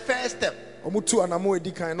hɔ a. At the first step. Ɔmo tu anammɔn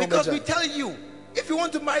edi kan na ɔmo Because we gyae. tell you, if you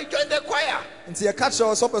want to marry, join the choir. Nti yɛka kyerɛ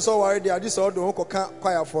wo sɛ ɔpɛ sɛ ɔware deɛ agye sɛ ɔde wo kɔka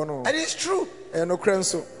kwayafoɔ no. And it's true. Ɛyɛ nokorɛ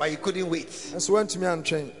nso. But you couldn't wait. Nso woantumi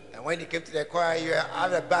antwɛn. And when you came to the choir, you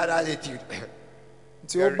had a bad attitude.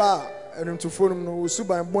 Nti woba a ɛnumtufoɔ no mu no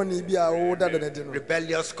wosuban bɔne bi a woda dɛdɛde no.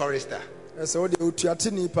 Rebellious chorister. Ɛsɛ wode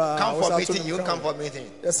otuateni paa. Come for meeting, you come for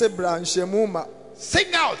meeting. Yɛsɛ bra nhyiamu ma.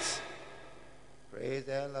 Sing out. Praise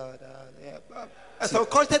the Lord. So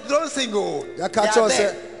chorister don't sing. Oh, Yɛka kyerɛ wo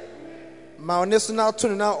sɛ ma ɔne so na ato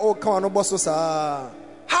no na ɔka wa no bɔ so saa.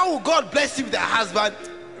 how will God bless you with a husband,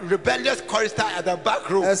 rebellious chorister at the back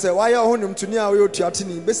row? Ɛsɛ wayɛ ɔho nimtoni a woyɛ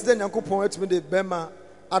otuateni bɛsi dɛ Nyankopɔn atumi de bɛma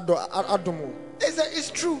adom wo.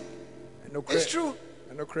 It's true. It's true.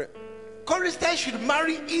 Ɛnokorɛ. Choristers should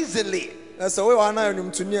marry easily. Ɛsɛ woyɛ ɔha na yɛ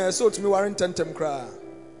nimtoni a ɛsɛ otumi ware ntɛmtɛm koraa.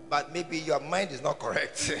 But maybe your mind is not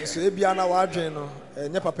correct. So ebia na wadwen no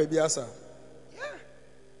ɛnyɛ papa bi asa.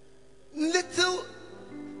 Little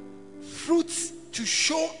fruits to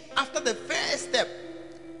show after the first step.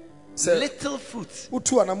 Sɛ Little fruits.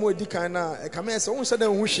 wotu anammɔn edi kan na ɛkame sɛ wonhyɛ dɛ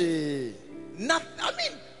ho hwee.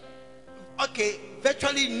 Okay,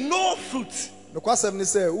 virtually no fruit. Nokwasɛm ne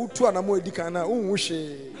sɛ wotu anammɔn edi kan na wonhu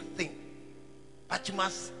hwee. Nothing. But you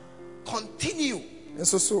must continue.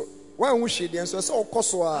 Nso so wanhu hwee deɛ nso ɛsɛ ɔkɔ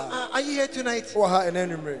so a Are you here tonight? wɔ ha ɛna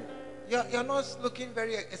anwummere. You're not looking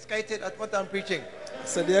very excited at what I'm preaching.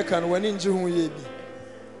 Sɛ deɛ ɛka no w'ani ngye ho yie bi.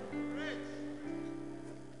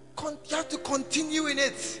 You have to continue in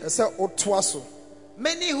it. Ɛsɛ wotoa so.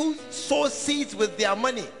 Many who sow seeds with their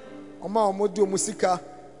money, Ɔma a ɔmɔdi ɔmo sika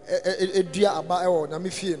edua aba ɛwɔ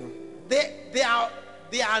Nyame fie no.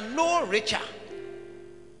 they are no richer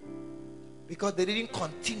because they didn't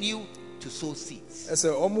continue to sow seeds.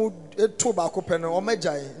 Ɛsɛ ɔmo eto baako pɛ no ɔmo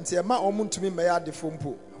agyae nti ɛma ɔmo ntumi mmɛyɛ adefo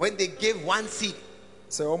mpo. When they gave one seed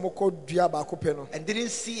Sɛ ɔmo kɔ dua baako pɛ no and didn't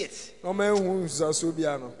see it, na ɔmo ehu nsusuansoɔ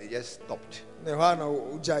biara no they just stopped. na ɛhɔ a na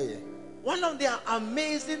ɔgyaeɛ. One of the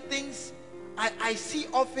amazing things I see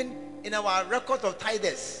often in our record of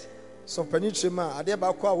tithers, So panyin kyerɛ mu a adeɛ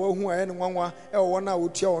baako a wahu a ɛyɛ ne nwanwa ɛwɔ wɔn a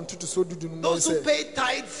wotua wɔn totoso dudu no mu those who sɛ pay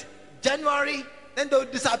tithes January, then they'll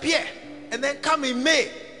disappear, and then come in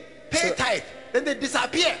May, pay So- tithe, then they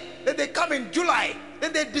disappear, then they come in July,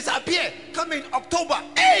 then they disappear, come in October.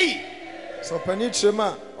 Hey! so panyin kyerɛ mu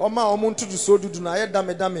a ɔma a ɔmo ntotoso dudu na ayɛ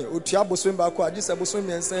dame otua bosom baako a gye sɛ bosom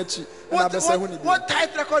mmiɛnsa akyi ɛna abɛsɛ ho ne bi. What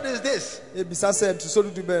tithe record is this? Ebisa sɛ ntotoso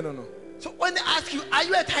dudu bɛn no no. So when they ask you, are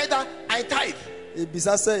you a tither? I tithe.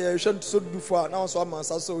 Ebisa sɛ yɛhwɛ ntotoso dudu fo a na wɔn nso ama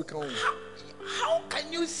nsa so ka ho. How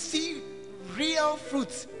can you see real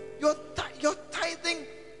fruits? You're tithing.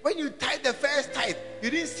 When you tithe the first tithe, you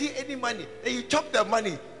didn't see any money. Then you chop the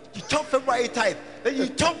money. You chop February tithe. Then you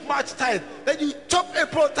chop March tithe. Then you chop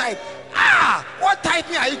April tithe. What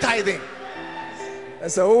tithing are you tithing?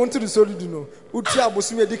 Ɛsɛ wɔn ntotoso dudu no wotua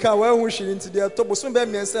bosom edi kan wɔahu hwee nti deɛ ɛtɔ bosom bɛɛ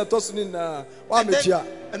mmiɛnsa ɛtɔ so ne nyinaa wɔametua.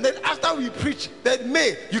 And then after we preach, then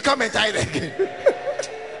May, you come and tithe again.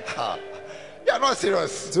 You are not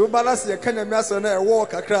serious. Nti woba na sɛ yɛka Nyame asɛm na ɛwɔ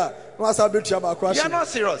kakra a na wasa bɛtua baako You are ahyɛ. not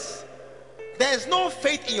serious. There's no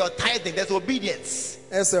faith in your tithing. There's obedience.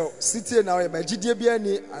 Ɛsɛ sitie na ɔyɛ magyidie bi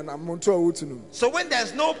ani anamonto a wotu no. So when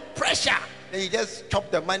there's no pressure, then you just chop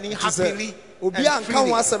the money happily Obi and anka ho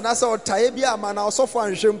freely. asɛm na sɛ ɔtaeɛ bi ama na ɔsɔfo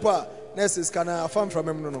anhwɛ mpo a na ɛsɛ sika no afa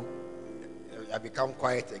mframa mu no. I become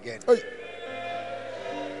quiet again. Oi.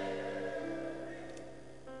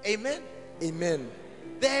 Amen. Amen.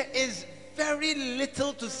 There is very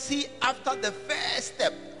little to see after the first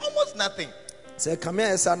step. Almost nothing. Sɛ kame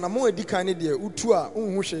a ɛsɛ anamɔ edi kan ne deɛ wotu a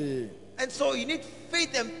wonhu hwee. And so you need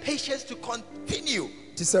faith and patience to continue.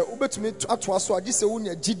 Nti sɛ wobɛtumi atoa so a gye sɛ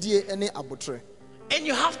wonya gyidie ne abotrɛ. And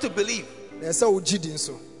you have to believe Na ɛsɛ wogyi di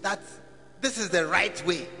nso. that this is the right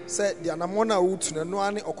way. Sɛ deɛ anamɔ no a wotu no ɛno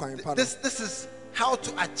ara ne ɔkwan pa no. This is how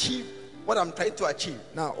to achieve what I'm trying to achieve.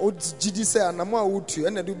 Na wogyi di sɛ anamɔ a wotu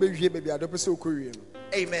ɛna de wobɛwie baabi a de wopɛ sɛ wokɔwie no.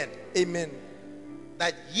 Amen. Amen.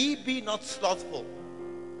 That ye be not slothful,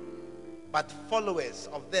 but followers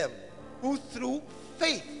of them who through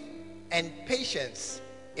faith and patience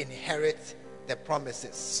inherit the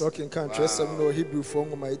promises. Sɛ ɔkenka nkyerɛsɛm no wɔ Hebrifoɔ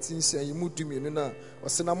nwoma ɛti nsia yi mu 12 no a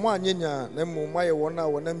ɔsɛ na mo anyɛ nyaa na mmom moayɛ wɔn a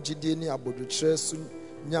wɔnam gyidie ne abodwokyerɛ so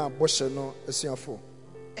nya bɔhyɛ no asuafo.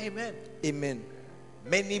 Amen. Amen.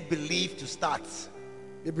 Many believe to start,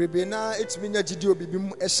 bebrebe na etumi nya gidi obibi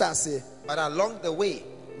mu ehya ase. But along the way,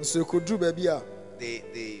 Nso koduru baabi a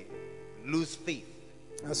they lose faith.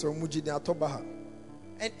 aso mu gidi atoba ha.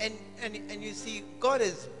 And you see, God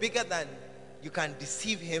is bigger than you can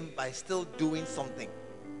deceive him by still doing something.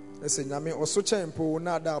 Ese nyame oso chempo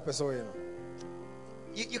na da opese oye no.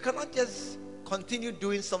 You cannot just continue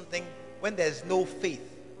doing something when there's no faith.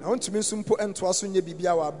 Na ontumi nso mpo ento aso nya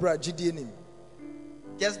bibia wa abra gidi enim.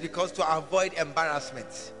 Just because to avoid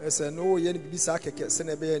embarrassment. Ese no ye ni bibi sa keke se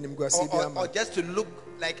na be enim guase bia ma. Or just to look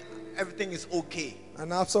like everything is okay.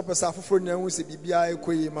 And after pesa afoforo nya hu se bibia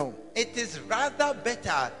ekoyi ma wo. It is rather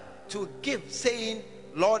better to give, saying,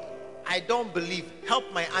 Lord, I don't believe,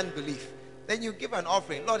 help my unbelief. Then you give an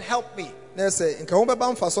offering, Lord, help me. Na say nka wo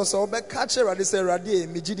beba mfaso so be ka che rade say rade e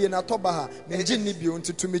megidie na toba ha me gi ni bio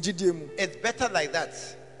ntutu megidie mu. It's better like that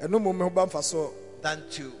Eno mo me ho ba mfaso than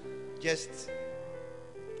to just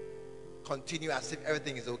continue as if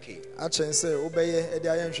everything is okay. a chen say wo be ye e de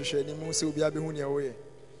ayen hwehwe ni mu se obi abehu ne wo ye.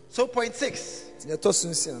 So point 6, Ne to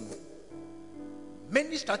sunsian.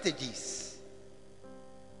 many strategies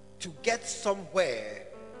to get somewhere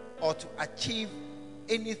or to achieve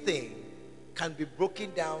anything can be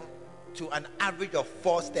broken down to an average of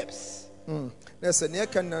 4 steps. Na say ne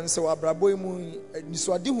kan nan say wabrabo mu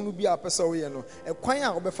nisuade hunu bi a pesa wo ye no e kwan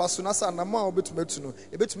a obefa so na sa anamo a obetumatu no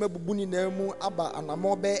e betuma bubu ni na mu aba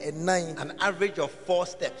anamo be enan. An average of 4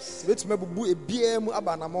 steps. Betuma bubu e bia mu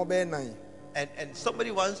aba anamo be enan. And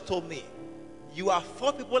somebody once told me, you are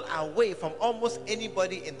 4 people away from almost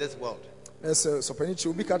anybody in this world. Na say so pani chi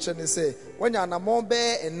obi ka che ne say when anamo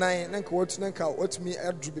be enan na nka watu na nka watumi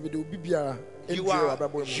adru bebe de obi biara. You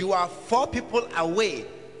are 4 people away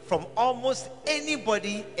from almost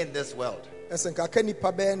anybody in this world.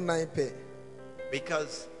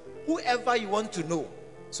 Because whoever you want to know,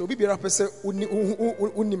 so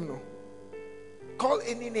call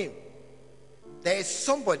any name. There is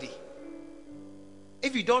somebody.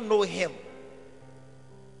 If you don't know him,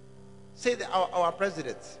 say that our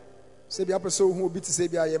president. You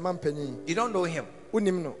don't know him.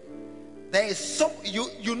 There is some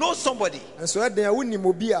you know somebody. And so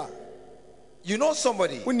you know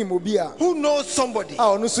somebody who knows somebody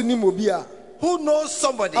who knows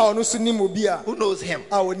somebody who knows him.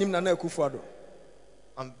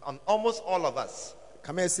 Almost all of us.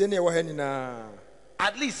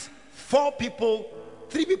 At least 4 people,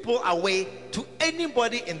 3 people away to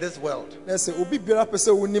anybody in this world.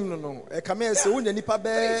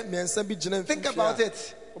 Think about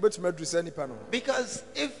it. Because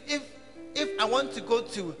if I want to go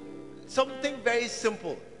to something very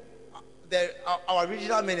simple, our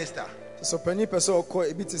regional minister, I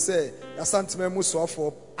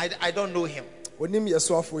don't know him.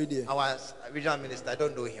 Our regional minister, I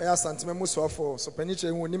don't know him.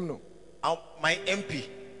 My MP,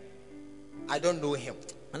 I don't know him.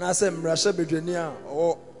 I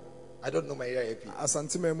don't know my MP.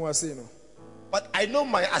 But I know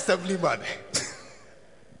my assemblyman.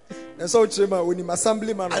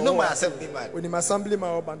 I know my assemblyman.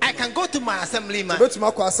 I can go to my assemblyman.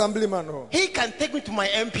 He can take me to my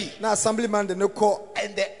MP. And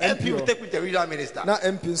the MP will take me to the regional minister.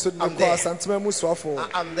 I'm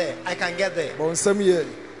there. I can get there.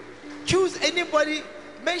 Choose anybody.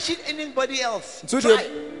 Mention anybody else. Try.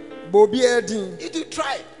 You do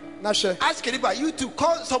try. Ask anybody. You to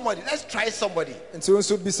call somebody. Let's try somebody. Let's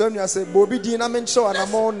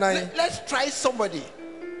try somebody.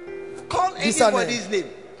 Call anybody's name.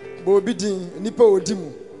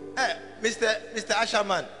 Mr.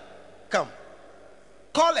 Asherman, come.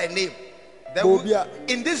 Call a name.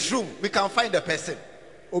 In this room, we can find a person.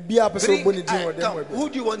 Come. Who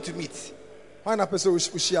do you want to meet?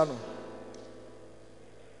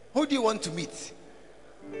 Who do you want to meet?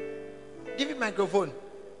 Give me microphone.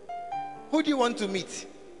 Who do you want to meet?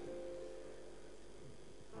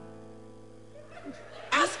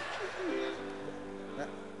 Ask.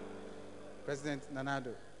 President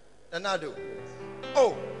Nanado. Nanado.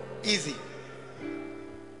 Oh, easy.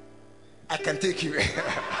 I can take you.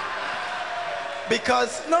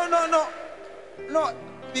 Because no.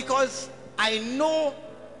 Because I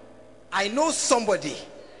know somebody.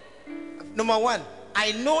 Number one,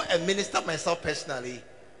 I know a minister myself personally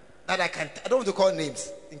that I don't want to call names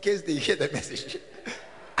in case they hear the message.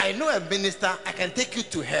 I know a minister, I can take you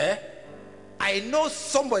to her. I know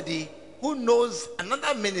somebody who knows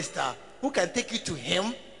another minister who can take you to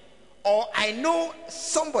him. Or I know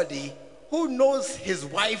somebody who knows his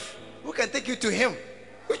wife who can take you to him.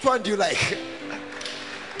 Which one do you like?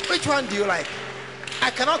 Which one do you like?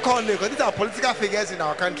 I cannot call names because these are political figures in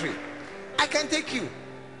our country. I can take you.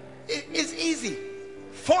 It's easy.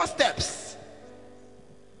 4 steps.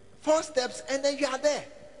 4 steps, and then you are there.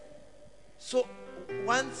 So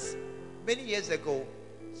once, many years ago,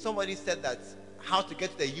 somebody said that how to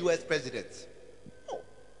get to the US president. Oh,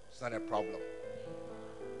 it's not a problem.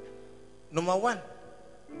 Number 1,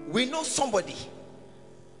 we know somebody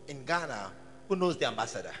in Ghana who knows the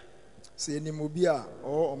ambassador.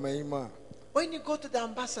 When you go to the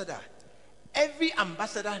ambassador, every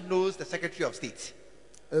ambassador knows the Secretary of State.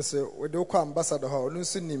 Secretary of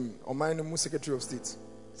State.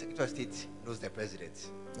 Secretary of State knows the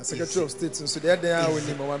president. The Secretary of State, so they are all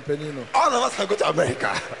of us can go to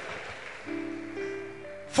America.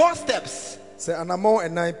 4 steps.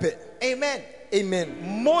 Amen.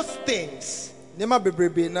 Amen. Most things,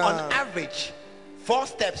 on average, 4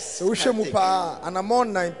 steps.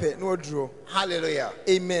 Hallelujah.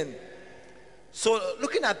 Amen. So,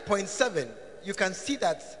 looking at point 7, you can see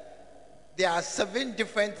that there are 7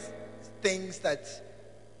 different things that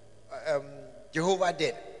Jehovah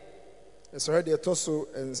did. It's already a tosso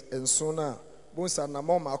and sona, Bonsa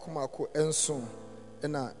Namako Enson,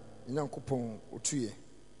 and Yankupon Utuye.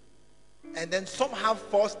 And then some have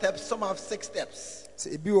 4 steps, some have 6 steps.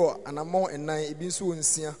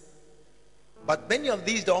 But many of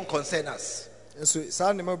these don't concern us.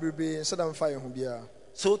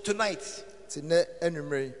 So tonight,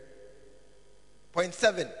 point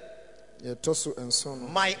 7.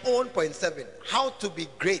 My own point 7. How to be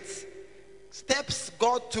great. Steps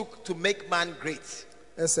God took to make man great.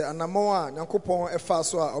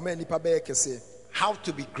 How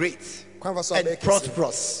to be great and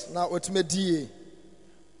prosperous.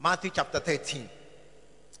 Matthew chapter 13.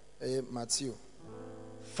 Matthew.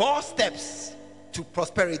 4 steps to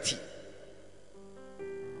prosperity.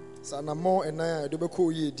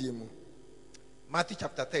 Matthew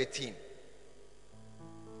chapter 13.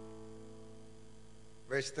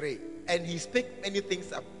 Verse 3. And he spake many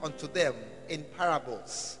things unto them in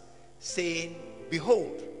parables, saying,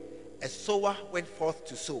 Behold, a sower went forth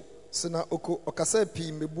to sow.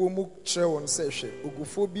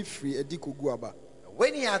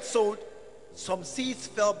 When he had sowed, some seeds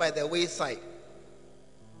fell by the wayside,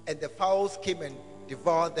 and the fowls came and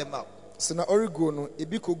devoured them up. Some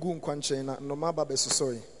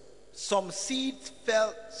seeds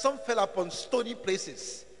fell upon stony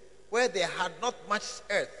places, where they had not much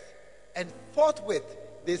earth, and forthwith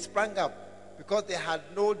they sprang up, because they had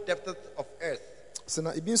no depth of earth. And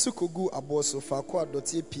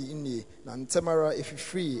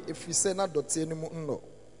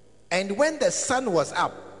when the sun was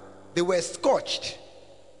up, they were scorched,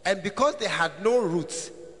 and because they had no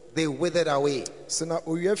roots, they withered away.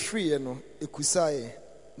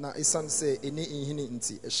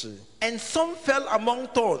 And some fell among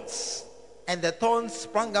thorns, and the thorns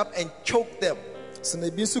sprang up and choked them.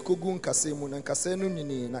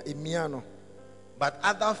 But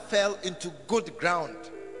others fell into good ground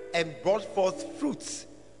and brought forth fruits,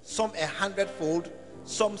 some 100-fold,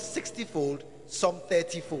 some 60-fold, some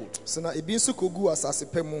 30-fold.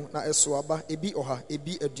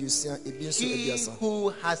 He who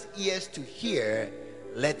has ears to hear,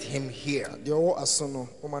 let him hear.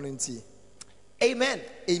 Amen.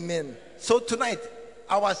 Amen. So tonight,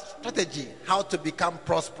 our strategy, how to become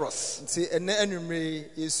prosperous.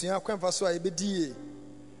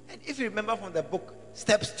 And if you remember from the book,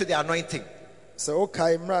 Steps to the Anointing,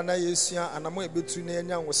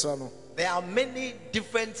 there are many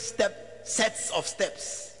different sets of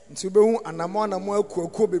steps.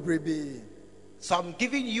 So I'm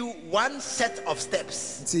giving you one set of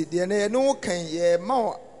steps.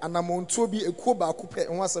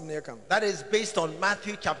 That is based on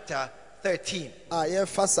Matthew chapter 13. And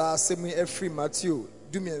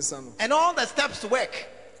all the steps work.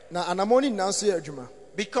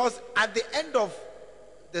 Because at the end of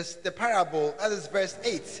the parable, that is verse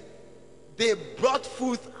 8, they brought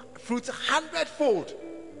fruit 100-fold,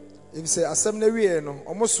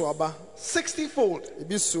 60-fold,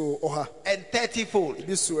 and 30-fold.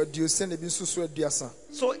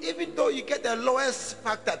 So even though you get the lowest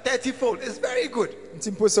factor, 30-fold is very good.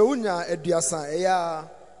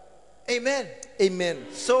 Amen. Amen.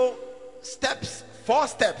 So 4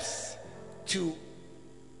 steps to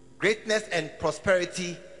greatness and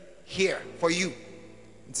prosperity here for you.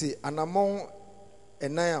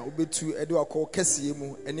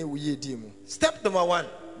 Step number 1.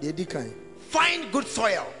 Find good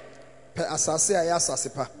soil.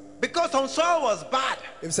 Because some soil was bad.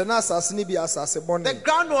 The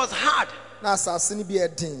ground was hard.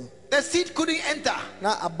 the seed couldn't enter.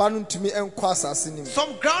 na aba no ntumi nkɔ asase nim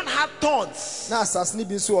Some ground had thorns. na asase no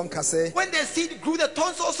bi nso wɔ nkasɛe When the seed grew, the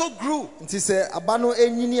thorns also grew nti sɛ aba no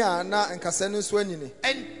anyini a na nkasɛe no nso anyini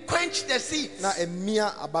and quenched the seeds. na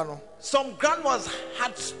emia aba no Some ground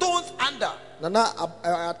had stones under. na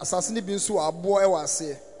asase no bi nso wɔ aboɔ ɛwɔ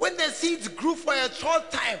aseɛ When the seeds grew for a short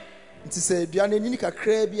time, nti sɛ dua no anyini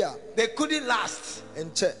kakraa bi a they couldn't last.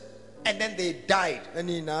 nkyɛ And then they died na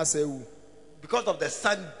ne nyinaa sɛ awu because of the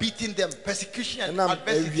sun beating them, persecution and ɛnam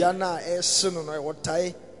adversity. awia no a ɛhye no no ɛwɔ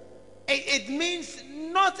tae It means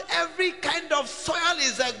not every kind of soil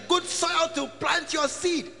is a good soil to plant your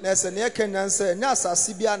seed. na ɛsɛ ne ɛka nyinaa sɛ nyɛ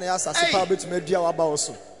asase biara na ɛyɛ asase Hey. pa a wobɛtumi adua waba wo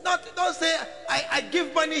so Don't say I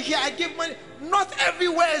give money here, I give money. Not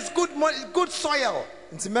everywhere is good money, good soil.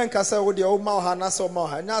 nti mɛnka sɛ wo deɛ woma wo ha na sɛ woma wo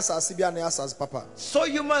ha nyɛ asase biara na ɛyɛ asase papa So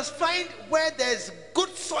you must find where there's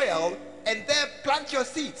good soil and there plant your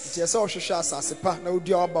seeds. nti ɛsɛ wohwehwɛ asase pa na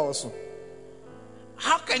wodua waba wo so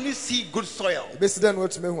How can you see good soil? ɛbɛsi dɛn na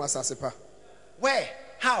woatumi ahu asase pa Where?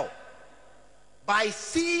 How? By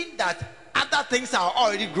seeing that other things are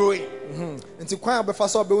already growing. nti kwan a wobɛfa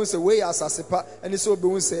sɛ wobɛhu sɛ wei yɛ asase pa ɛne sɛ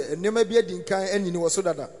wobɛhu sɛ nneɛma bi adi nkan anyini wɔ so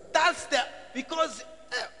dada That's because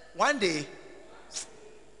one day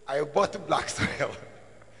I bought black soil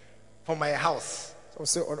for my house. sɛ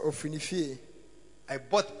sɛ ɔfiri ne fie I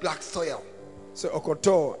bought black soil. sɛ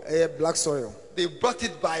ɔkɔtɔɔ ɛyɛ black soil They brought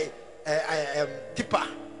it by tipper,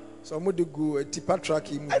 sɛ ɔmode gu tipa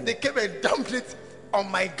truck yi mu and they came and dumped it on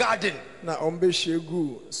my garden. na ɔmbɛhyie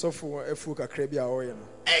gu sɔfo afuo kakra bi a ɔyɛ no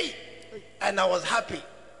Hey, and I was happy.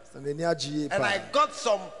 na n'ani agye yie And I paa got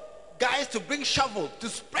some guys to bring shovel to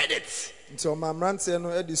spread it. nti ɔma mmeranteɛ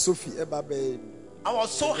no de sofi ɛba bɛyɛ I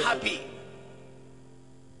was so happy.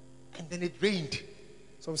 And then it rained.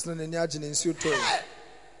 sɔfo sɛ na n'ani agye na nsuo tɔe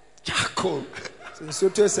Charcoal. sɛ nsuo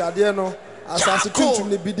tɔe sɛ adeɛ no asase Charcoal. tuntum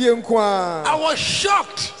ne bidie nko I a was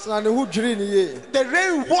shocked. sɛ na ne ho dwirii ne yie The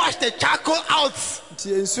rain washed the charcoal out.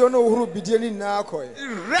 nti nsuo no hohoro bidie no nyinaa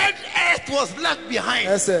kɔe Red earth was left behind.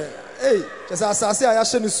 ɛsɛ ei kyɛ sɛ asase a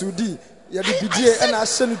yɛahyɛ no sudi yɛde bidie ɛna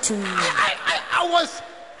ahyɛ no tum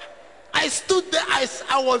I stood there.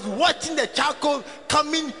 I was watching the charcoal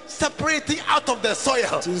coming, separating out of the soil.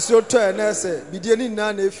 nti nsuo tɔe na ɛsɛ bidie no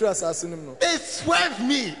nyinaa na ɛfiri asase no mu no They swerved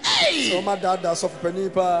me. sɛ Hey! ɔma daadaa sɔfo panin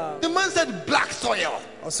paa The man said black soil.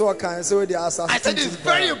 ɔsɛ ɔkae sɛ wode asase I said it's tuntum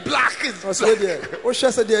very paa black. It's ɔsɛ black. wodeɛ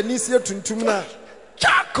wohwɛ sɛ deɛ ani sie tuntum no a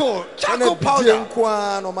Charcoal ɛna bidie powder. nko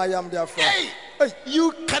a na ɔma yam de afra Hey!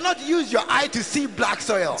 You cannot use your eye to see black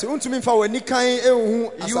soil. nti wontumi mfa w'ani kan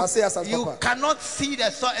ɛnhu asase You papa cannot see the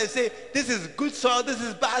soil and say this is good soil, this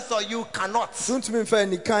is bad soil. You cannot. wontumi mfa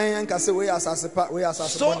ani kan ɛnka sɛ wei yɛ asase pa wei yɛ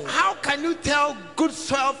asase So bɔne how can you tell good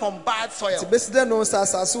soil from bad soil? nti bɛsi dɛ no sɛ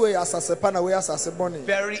asase wei yɛ asase pa na wei yɛ asase bɔne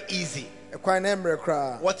Very easy. ɛkwan na ɛmmerɛ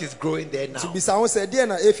koraa What is growing there now? nti bisa ho sɛ deɛ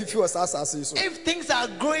na ɛfifi wɔ saa asase yi so If things are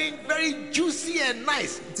growing very juicy and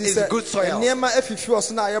nice, nti it's sɛ good soil. nneɛma afifi wɔ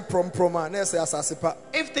so na ayɛ prɔmprɔm a na ɛsɛ asase pa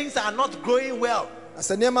If things are not growing well, na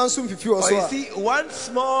sɛ nneɛma nso mfifi wɔ or so you a see one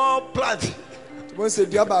small plant, wobɛhu sɛ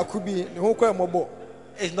dua baako bi ne ho kɔ mmɔbɔ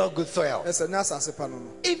it's not good soil. ɛsɛ ne asase pa no no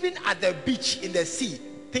Even at the beach, in the sea,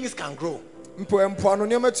 things can grow. mpoano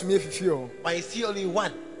nneɛma tumi afifi hɔ But you see only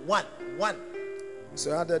one. so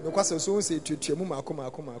adɛ nokwasɛ so hu sɛ ɛtuatua mu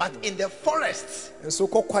maako But in the forests, nso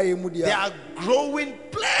kɔkwaeɛ mu they deɛ are growing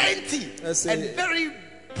plenty Yes, and eh. very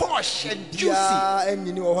posh and juicy. biaa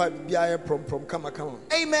anyini wɔ hɔ a biribiaa yɛ prɔmprɔm kamakama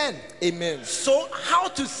Amen. amen So, how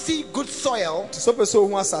to see good soil nti sɛ wopɛ sɛ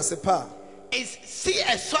ohu asase pa is see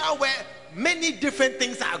a soil where many different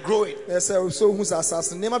things are growing. a ɛsɛ sɛ ohu sɛ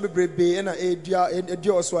asase nneɛma bebrebee ɛna ɛdua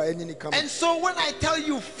wɔ so a ɛnyini kama And so, when I tell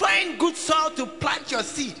you find good soil to plant your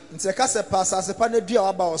seed, nti ɛka sɛ pa asase pa no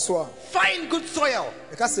dua waba wɔ so a find good soil.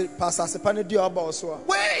 ɛka sɛ pa asase pa no dua waba wɔ so a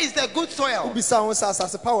Where is the good soil? wobisa ho sɛ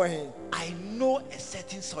asase pa wɔ he I know a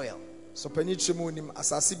certain soil sɔpani kyerɛ mu onim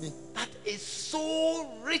asase bi that is so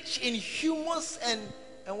rich in humus and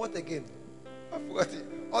what again? I forgot it.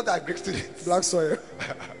 All that Greek students. black soil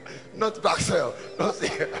Not black soil.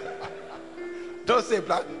 Don't say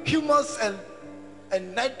black. Humus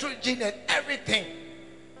and nitrogen and everything.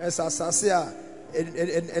 ɛsɛ asase a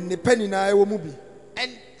nnepa nyinaa ɛwɔ mu bi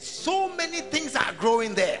And so many things are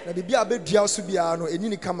growing there. na biribi a bɛdua so biara no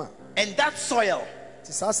ɛnyini kama And that soil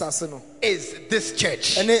nti saa asase no is this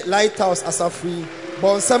church. ɛne lighthouse asafo yi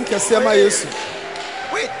bɔ nsɛm kɛseɛ ma yesu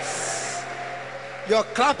Wait. Your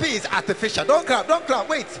clapping is artificial. Don't clap.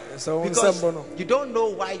 Wait. So, Because you don't know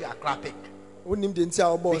why you are clapping. wonim de nti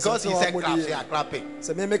a wobɔ Because he said clap, so you nsɛm are clapping.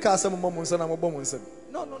 sɛ memeka asɛm mmɔ mo nsa na mobɔ mo nsɛm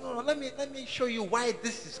No. Let me show you why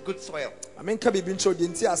this is good soil. amenka biribi nkyerɛ wo deɛ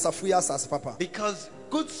nti asafo yi asase papa Because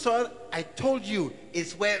good soil, I told you,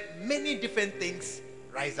 is where many different things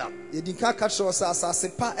rise up. Yedinka ka kyerɛ sɛ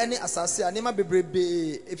asase pa ne asase a nneɛma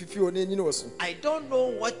bebrebe efifi wɔ n'ani wɔ so. I don't know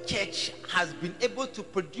what church has been able to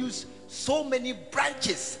produce so many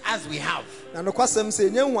branches as we have. Na nokwasɛm sɛ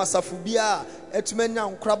enye hu asafo bi a etuma nya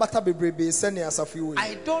nkorabata bebrebe sɛ ne asafo yi wɔ.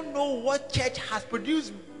 I don't know what church has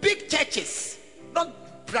produced big churches, not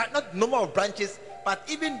number of branches, but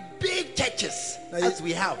even big churches as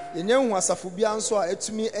we have. Enye hu asafo bi anso a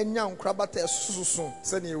etumi nya nkorabata esususu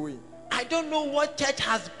sɛ ne ewe. I don't know what church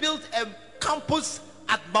has built a campus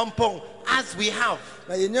at Bampong as we have.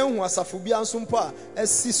 Na enye hu asafo bi anso mpo a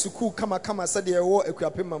esi sukuu kama sɛ de ɛwɔ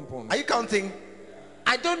Akuapem Mampong. Are you counting?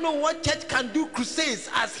 I don't know what church can do crusades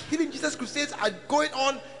as Healing Jesus crusades are going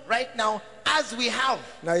on right now as we have.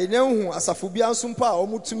 Na enye hu asafo bi anso mpo a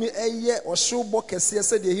ɔmutumi ɛyɛ ɔhyew bɔ kɛseɛ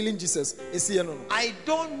sɛ de Healing Jesus esie no. I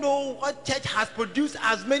don't know what church has produced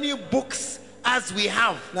as many books as we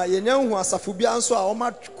have. Na yenye hu asafo bi anso a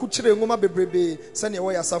ɔma kukyire ngoma bebrebe sɛ ne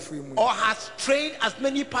ɛwɔ asafo yi mu. Or has trained as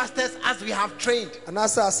many pastors as we have trained.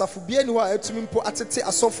 Anasa asafo bi ani hɔ a etumi mpo atete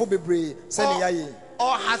asɔfo bebree sɛ ne yɛayɛ.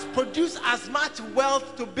 Or has produced as much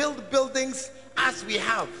wealth to build buildings as we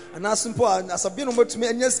have. Anasa mpo asabi no motumi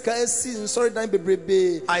anya sika esi nsɔredan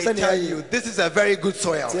bebrebe I sɛ ne tell yɛayɛ. you, this is a very good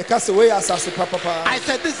soil. Yɛka sɛ wei asase papa. I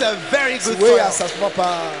said this is a very good Wei soil. asase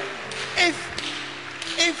papa.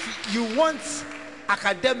 If you want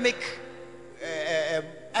academic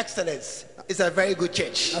excellence, it's a very good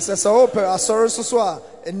church. Asɛ sɛ wopɛ asɔre so a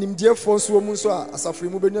enimdiefoɔ nso wɔ mu nso a asafo yi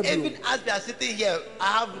mu benya bi. Even as we are sitting here, I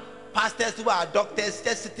have pastors who are doctors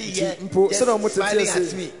just sitting here, Mpo just sɛ na ɔmo smiling tete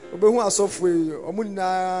at me. obehu asɔfo yi ɔmo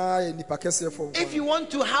nyinaa yɛ nipa kɛseɛ fɔ. If you want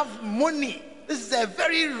to have money, this is a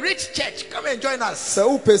very rich church. Come and join us. Sɛ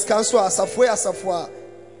wopɛ sika nso a asafo yi asafo a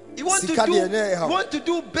You want sika deɛ ne you ɛha. want to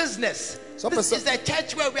do business. So This person- is a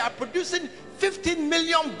church where we are producing 15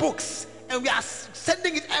 million books and we are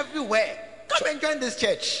sending it everywhere. Come and join this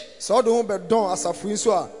church. sɛ ɔde ho bɛdɔn asafo yi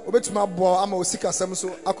nso a obetumi aboa ama osikasɛm so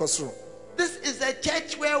akɔ soro. This is a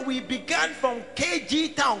church where we began from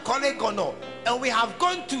KG Town, Kolegono, and we have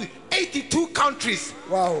gone to 82 countries.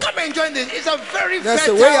 Wow. Come and join this. It's a very Na sɛ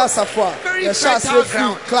fertile, wei asafo a very yɛhyɛ fertile aseɛ firi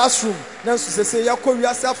ground. classroom na nso sɛ yɛakɔ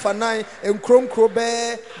wiase afa nan nkuro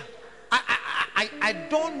bɛɛ. I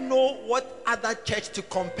don't know what other church to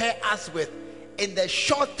compare us with. In the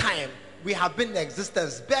short time we have been in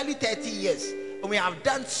existence, barely 30 years, and we have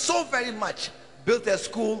done so very much. Built a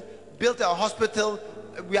school, built a hospital.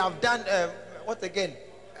 We have done what again?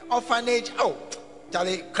 Orphanage. Oh,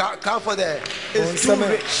 Charlie, crowd for there. It's too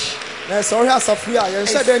rich. Na sɛ ɔhwɛ asafo yi a yɛnhyɛ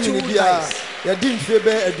It's dɛ too nyini bia nice. yɛdi mfie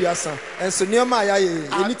bɛɛ 30 ɛnso nneɛma a yɛayɛ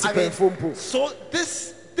yɛni I mean, tipɛnfo mpo. so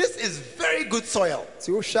this is very good soil. Nti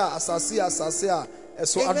wohwɛ asase a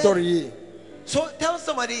ɛso Amen. adɔre yie. So tell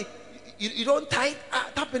somebody you don't tithe.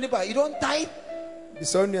 Tap anybody. You don't tithe.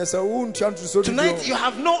 Bisa wo nua sɛ wontua ntoso Tonight you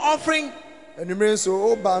have no offering. anwummere nso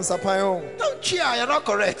woba nsapan ho. Don't cheer. You're not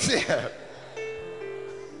correct.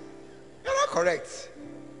 You're not correct.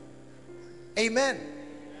 Amen.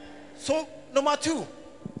 So number 2,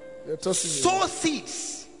 Yɛtɔ so yie. sow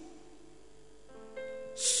seeds.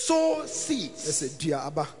 Sow seeds. Ɛsɛ dua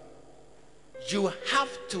aba. You have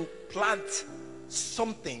to plant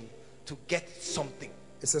something to get something.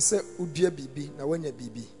 Ɛsɛ sɛ wodua biribi na woanya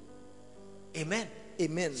biribi. Amen.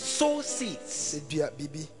 Amen. Sow seeds. Sɛ dua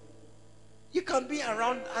biribi. You can be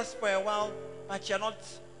around us for a while, but you're not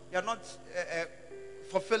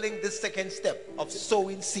fulfilling this second step of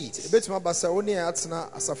sowing seeds. Ɛbɛtumi aba sɛ wo ne yɛn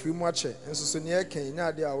atena asafo yi mu akyɛ nso so nea ɛka yi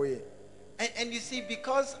nyɛ adeɛ a woyɛ. And you see,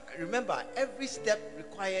 because remember, every step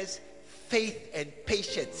requires faith and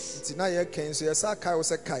patience. Nti na yɛka yi nso yɛsa kae wo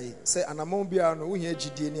sɛ kae sɛ anammɔn biara no wohia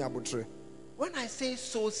gyidie ne abotire. When I say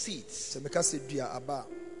sow seeds, Sɛ meka sɛ dua aba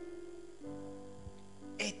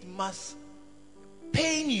a, it must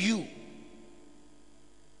pain you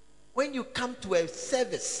when you come to a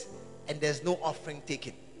service and there's no offering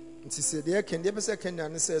taken. nti sɛ deɛ ɛka deɛ ɛpɛ sɛ ɛka nyina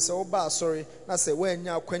ne sɛ sɛ woba asɔre na sɛ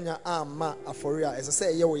woanya akwanya amma afɔre a ɛsɛ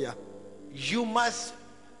sɛ ɛyɛ wo ya. You must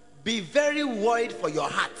be very worried for your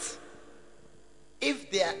heart if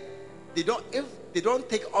they don't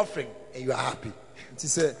take offering and you are happy. Nti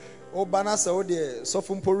sɛ woba na sɛ wode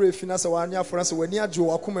sɔfo mpo werɛ fi na sɛ woanya afɔre na sɛ w'ani agye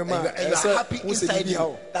wɔ akoma mu a And you ɛsɛ are sɛ happy wo sɛ inside biribi ha you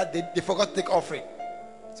wo. that they forgot to take offering.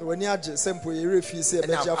 Sɛ w'ani agye sɛ mpo yɛwerɛ fi sɛ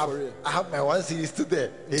And yɛbɛgye afɔre. I have my 1 CD still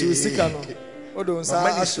there. Nti wo sika no wode wo My nsa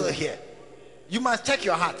money is still ahyɛ. here. You must check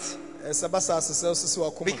your heart, Ɛsɛ ba sɛ asesɛ wo sisi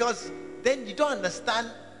w'akoma. because then you don't understand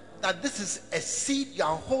that this is a seed you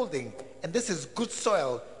are holding and this is good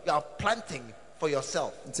soil you are planting for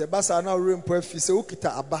yourself. Nti ɛba saa na worɛ mpo afi sɛ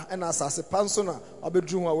wokita aba ɛna asase pa nso na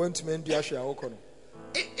wabɛduru ho a woantumi andua hwee a wokɔ no.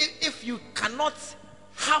 If you cannot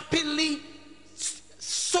happily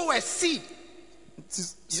sow a seed.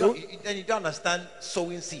 So Then you don't understand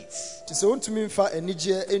sowing seeds. so untumi mfa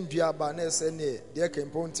enije endua ba na ese ne de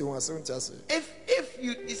kemponti ho ase untase. If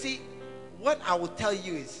you see, what I will tell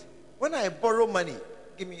you is, when I borrow money,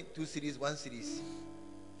 give me 2 cedis, 1 cedis,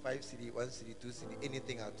 5 cedi, 1 cedi, 2 cedi,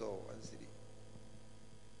 anything at all, 1 cedi,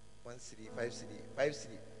 1 cedi, 5 cedi, 5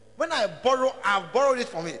 cedi. When I borrow, I've borrowed it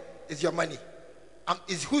from it. It's your money.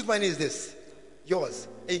 Whose money is this? Yours.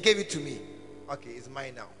 And you gave it to me. Okay, it's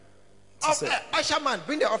mine now. Usher man,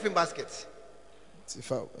 bring the offering basket.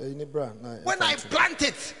 When I plant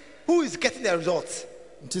it, who is getting the results?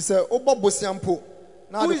 Who is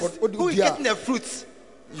getting the fruits?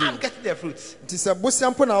 I'm getting the fruits.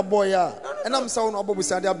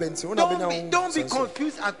 Don't be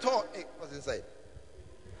confused at all. Hey, what's inside?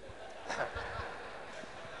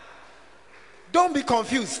 Don't be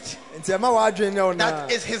confused.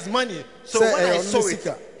 That is his money. So when I sow it,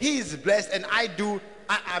 he is blessed and I do.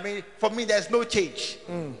 I mean, for me, there's no change.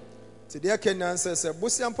 There is a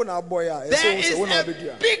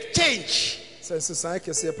big change.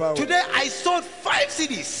 Today I sold 5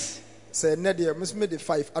 CDs.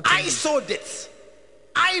 I sold it.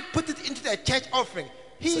 I put it into the church offering.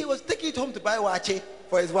 He was taking it home to buy wache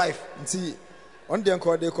for his wife. To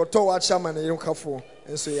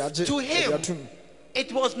him,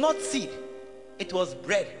 it was not seed, it was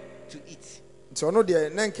bread to eat.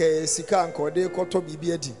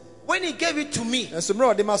 When he gave it to me, I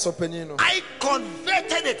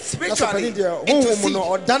converted it spiritually into seed.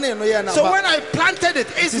 So when I planted it,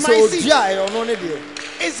 it's my seed.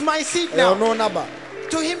 It's my seed now.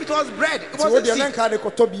 To him it was bread. It was a seed.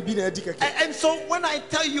 And so when I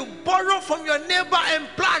tell you, borrow from your neighbor and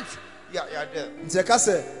plant, you're there.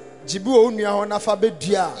 You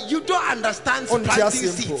don't understand planting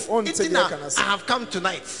seeds. I have come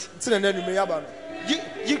tonight.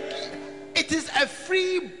 It is a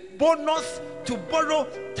free bonus to borrow.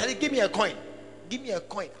 Charlie, give me a coin. Give me a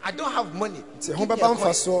coin. I don't have money. Give me a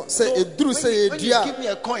coin. So when you give me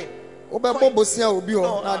a coin, a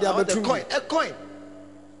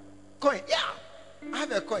coin. Yeah, I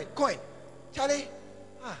have a coin. Charlie,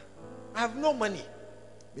 I have no money.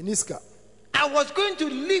 I was going to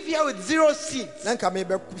live here with 0 seeds. I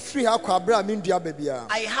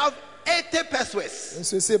have 80 pesos.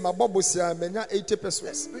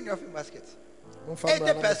 Bring your offering basket.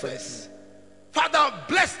 80 pesos. Father,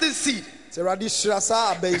 bless this seed. In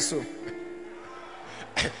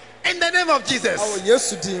the name of Jesus.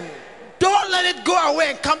 Don't let it go away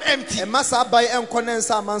and come empty. Let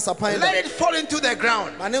it fall into the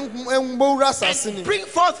ground and bring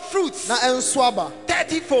forth fruits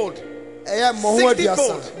 30-fold.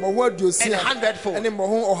 60-fold and 100-fold.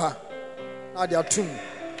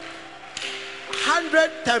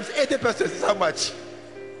 100 times 80% is how much?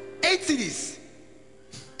 8 CDs.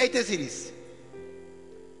 80 CDs.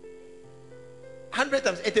 100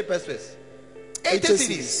 times 80%. 80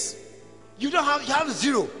 CDs. You don't have, you have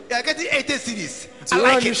 0. You are getting 80 CDs. I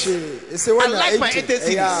like it. I like my 80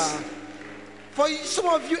 CDs. For some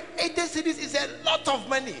of you, 80 CDs is a lot of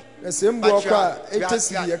money. But you are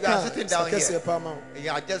sitting down here. And you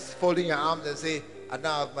are just folding your arms and say, I don't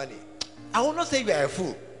have money. I will not say you are a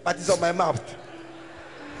fool, but it's on my mouth.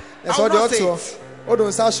 I will not say it. We are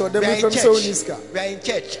in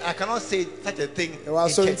church. I cannot say such a thing in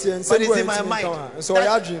church. But it's in my mind.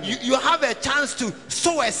 You have a chance to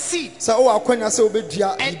sow a seed.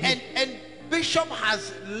 And Bishop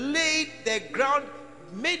has laid the ground,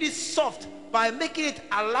 made it soft by making it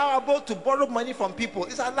allowable to borrow money from people.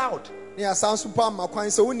 It's allowed.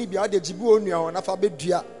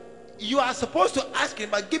 You are supposed to ask him,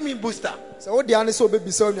 but give me booster. And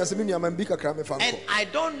I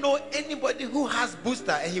don't know anybody who has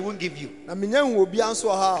booster and he won't give you. And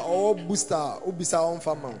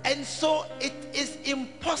so it is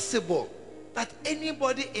impossible that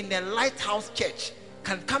anybody in a Lighthouse church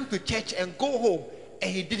can come to church and go home and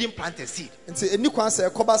he didn't plant a seed. It's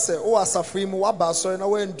impossible.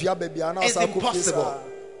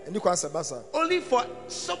 Only for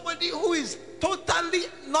somebody who is totally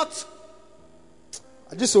not.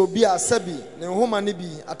 I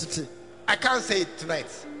can't say it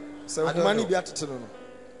tonight. I don't know.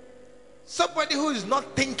 Somebody who is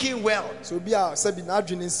not thinking well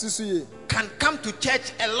can come to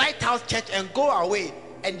church, a Lighthouse church, and go away,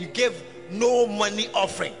 and you give no money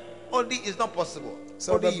offering. Only it's not possible.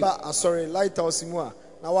 Only you.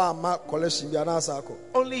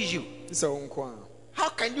 Only you. How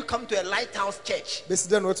can you come to a Lighthouse church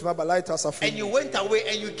and you went away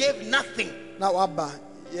and you gave nothing? You are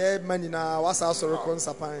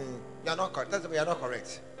not correct. You are not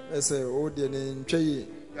correct.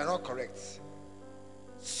 You are not correct.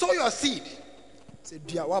 Sow your seed.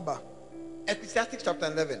 Ecclesiastes chapter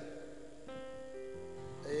 11.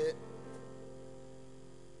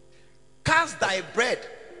 Cast thy bread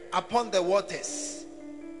upon the waters,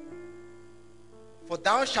 for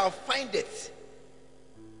thou shalt find it.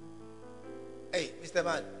 Hey, Mr.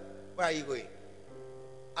 Man, where are you going?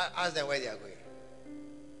 Ask them where they are going.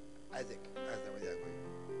 Isaac, ask them where they are going.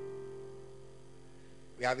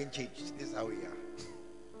 We haven't changed. This is how we are.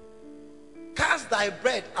 Cast thy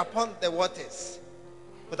bread upon the waters,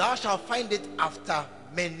 for thou shalt find it after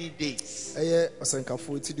many days.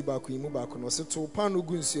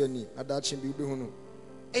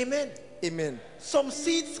 Amen. Amen. Some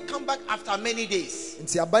seeds come back after many days.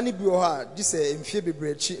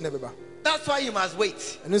 That's why you must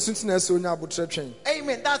wait.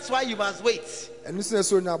 Amen. That's why you must wait.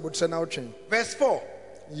 Verse 4.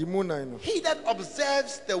 He that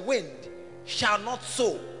observes the wind shall not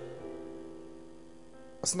sow.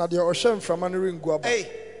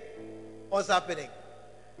 Hey, what's happening?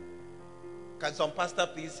 Can some pastor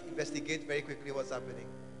please investigate very quickly what's happening?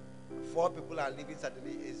 4 people are leaving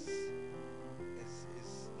suddenly is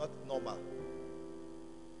not normal.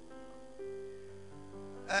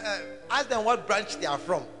 Ask them what branch they are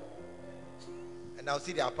from, and I'll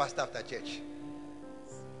see their pastor after church.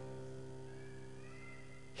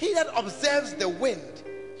 He that observes the wind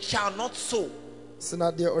shall not sow.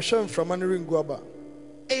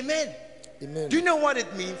 Amen. Amen. Do you know what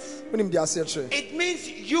it means? It means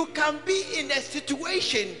you can be in a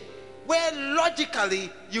situation where logically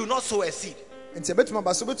you not sow a seed. Logically,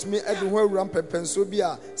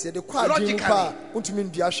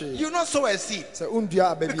 you not sow a seed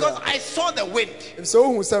because I saw the wind.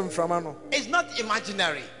 It's not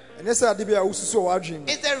imaginary. It's a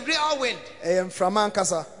real wind.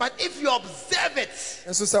 But if you observe it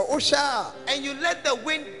and you let the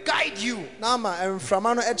wind guide you,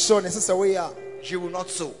 you will not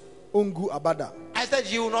sow. I said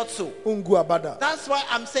you will not sow. That's why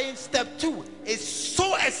I'm saying step 2 is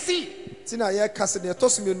sow a seed. You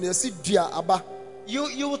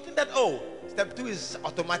will think that, oh, step 2 is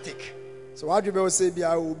automatic.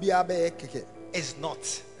 It's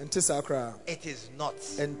not. It is not.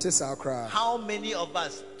 How many of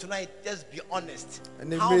us tonight, just be honest,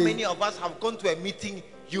 how many of us have gone to a meeting,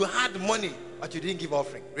 you had money but you didn't give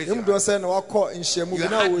offering? Raise your hand. You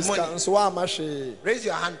had money. Raise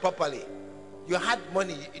your hand properly. You had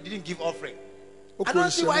money, you didn't give offering. I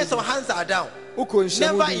don't see why some hands are down.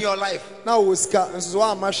 Never in your life.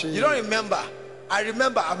 You don't remember. I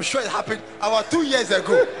remember. I'm sure it happened about 2 years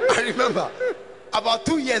ago. I remember. About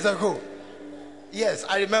 2 years ago. Yes,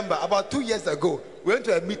 I remember. About 2 years ago, we went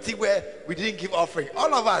to a meeting where we didn't give offering.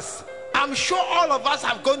 All of us. I'm sure all of us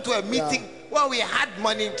have gone to a meeting where we had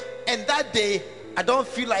money, and that day I don't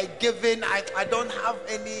feel like giving. I don't have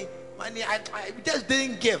any money. I just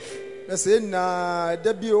didn't give. Sow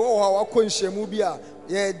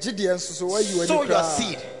your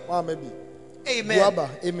seed. Amen.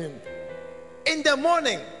 Amen. In the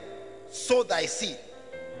morning, sow thy seed.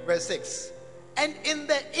 Verse 6. And in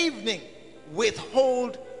the evening,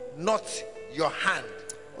 withhold not your hand,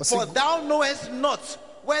 for thou knowest not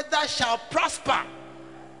whether shall prosper.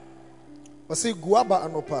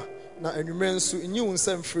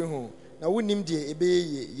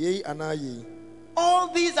 All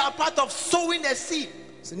these are part of sowing a seed.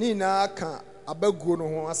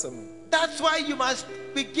 That's why you must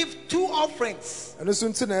give 2 offerings. That's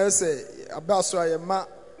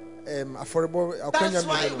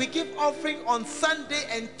why we give offering on Sunday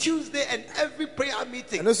and Tuesday and every prayer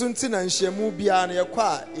meeting.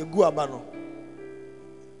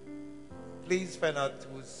 Please find out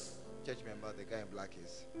whose church member the guy in black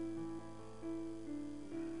is.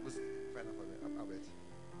 Find out for me, Albert.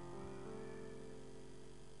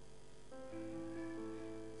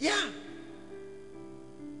 Yeah.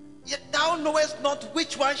 Yet thou knowest not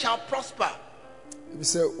which one shall prosper.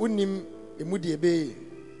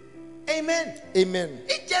 Amen. Amen.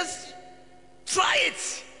 It just try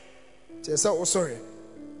it. Sorry.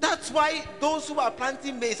 That's why those who are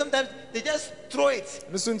planting maize, sometimes they just throw it.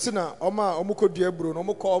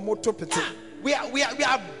 Yeah. We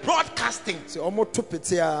are broadcasting. We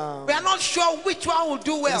are not sure which one will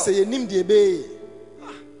do well.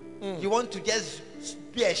 You want to just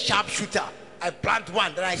be a sharpshooter. I plant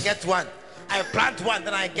one, then I get one. I plant one,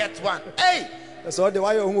 then I get one. Hey! First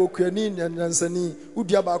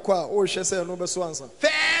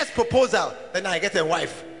proposal, then I get a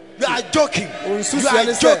wife. You are joking. You are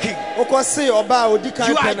joking.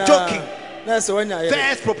 You are joking.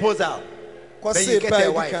 First proposal, then you get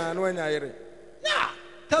a wife. Nah,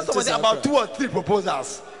 Tell somebody about 2 or 3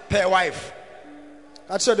 proposals per wife.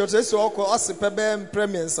 Actually, the other so called as pebe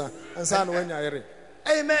premiensa and san when you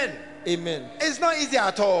Amen. Amen. It's not easy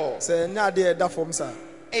at all. Say na de da form sir.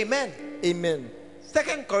 Amen. Amen.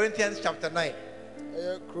 2 Corinthians chapter 9.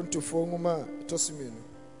 There's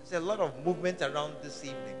There's a lot of movement around this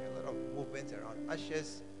evening. A lot of movement around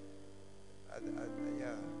ushers.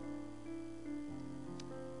 Yeah.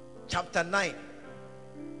 Chapter 9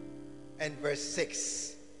 and verse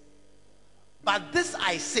 6. But this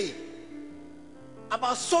I say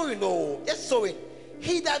about sowing, just sowing.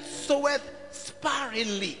 He that soweth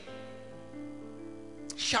sparingly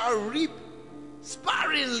shall reap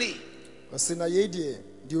sparingly. But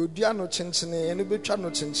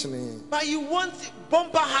you want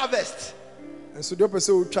bumper harvest. And so What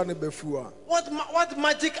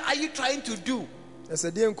magic are you trying to do?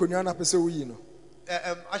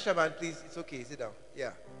 Asherman, please, it's okay, sit down.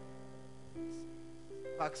 Yeah.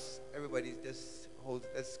 Pax, everybody just hold,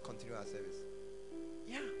 let's continue our service.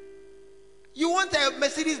 Yeah. You want a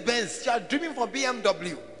Mercedes Benz, you are dreaming for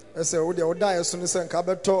BMW.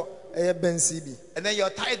 And then your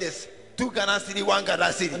tithe is 2 Ghana city, 1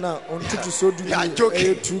 Ghana city. You are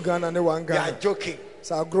joking. You are joking.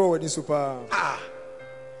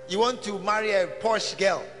 You want to marry a Porsche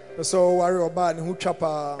girl. And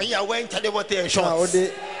you are wearing Tadebote and shorts.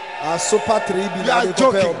 You are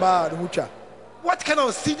joking. What kind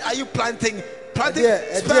of seed are you planting?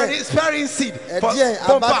 Sparing seed for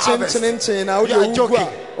bumper harvest. You are joking.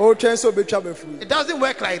 It doesn't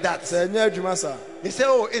work like that. They say,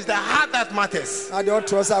 oh, it's the heart that matters. Go and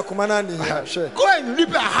reap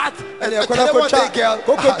a heart. And Tadebote girl.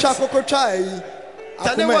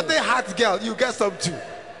 Tadebote heart girl, you get some too.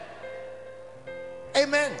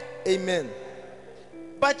 Amen. Amen.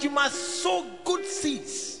 But you must sow good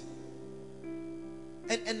seeds.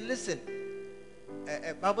 And listen,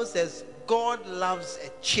 Bible says God loves a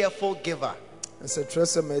cheerful giver. It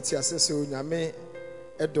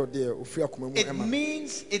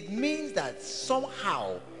means that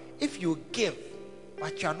somehow, if you give,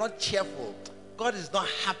 but you are not cheerful, God is not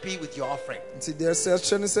happy with your offering.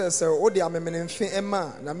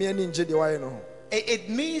 It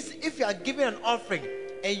means if you are giving an offering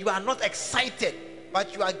and you are not excited,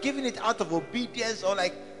 but you are giving it out of obedience, or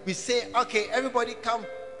like we say, okay, everybody come,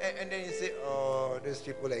 and then you say, oh, these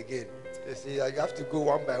people again. They say, you have to go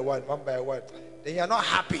one by one. Then you are not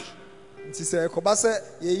happy.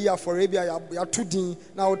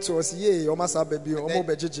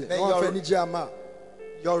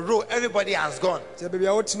 Your row, everybody has gone.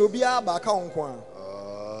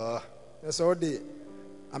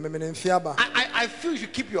 I feel you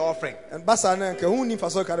should keep your offering.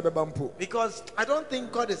 Because I don't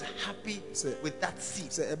think God is happy with that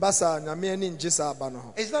seed.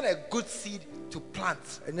 It's not a good seed to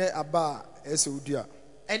plant. And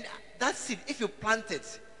that seed, if you plant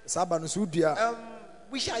it,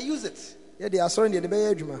 we shall use it.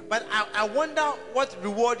 But I wonder what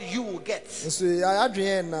reward you will get. I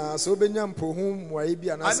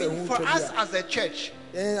mean, for us as a church,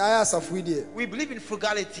 we believe in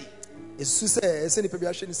frugality. And so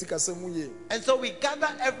we gather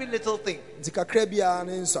every little thing.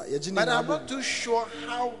 But I'm not too sure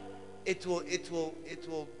how it will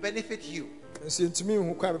benefit you. And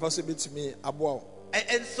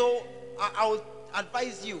so I would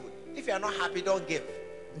advise you, if you are not happy, don't give.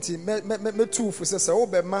 Is it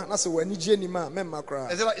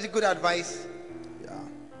good advice? Yeah.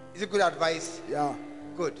 Is it good advice? Yeah.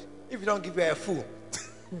 Good. If you don't give, you're a fool.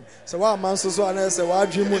 So what man so is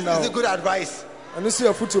it good advice? Good.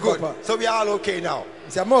 So we are all okay now.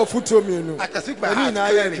 I can speak my heart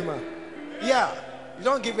clearly. Yeah. You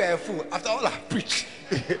don't give, you're a fool. After all I preach,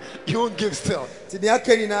 you won't give still. You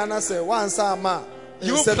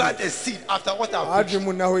won't plant a seed after what I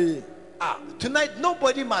preach. Tonight,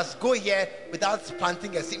 nobody must go here without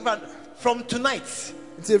planting a seed. From tonight,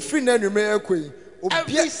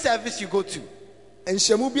 every service you go to,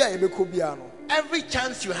 every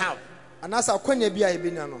chance you have,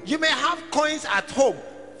 you may have coins at home.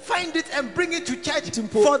 Find it and bring it to church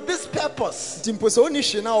for this purpose.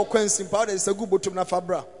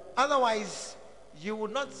 Otherwise, you will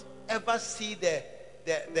not ever see the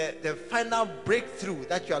final breakthrough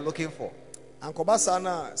that you are looking for. 4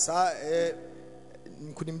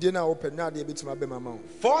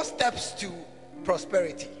 steps to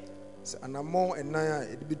prosperity. Number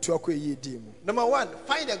 1,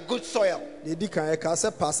 find a good soil.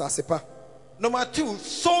 Number 2,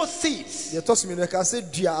 sow seeds.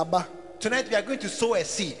 Tonight we are going to sow a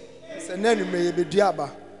seed.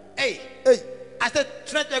 Hey, I said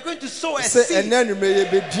tonight we are going to sow a seed.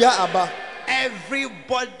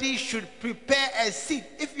 everybody should prepare a seed.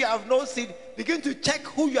 If you have no seed, begin to check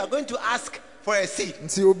who you are going to ask for a seed.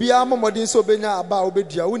 Nti obi amomodin so benya aba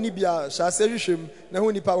obedua woni bia hyase hwehwem na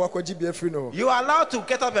hu nipa wakwaji bia free no. You are allowed to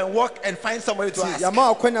get up and walk and find somebody to ask. Ya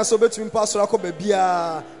ma akwanya so betumi pa so akoba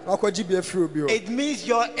bia wakwaji bia free obi o. It means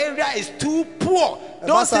your area is too poor.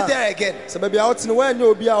 Don't sit there again. So baby out no when you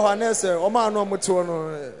obi a ho na se o ma no moto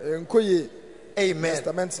no enkoye. Amen.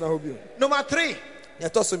 Testament na hobi. Number 3.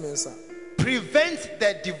 Yetoso mensa. Prevent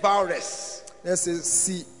the devourers. Let's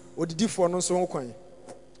see odidifo no so ho kwan.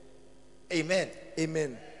 Amen.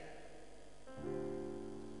 Amen.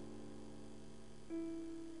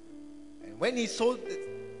 And when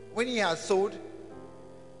he had sowed,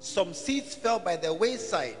 some seeds fell by the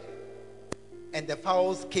wayside, and the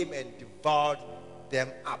fowls came and devoured them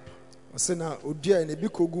up. Osena odia na bi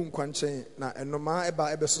kogu nkwanchen na enoma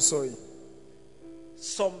eba ebesosoi.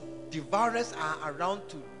 Some devourers are around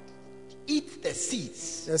to eat the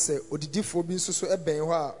seeds. Yes, odidifo bi nso so eben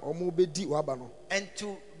ho a omo bedi waba no. And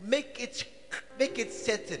to make it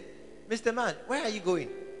certain. Mr. Man, where are you going?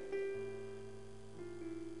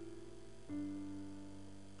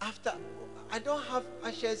 After, I don't have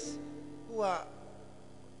ushers who are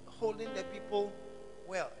holding the people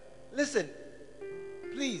well. Listen,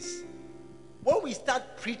 please, when we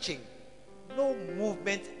start preaching, no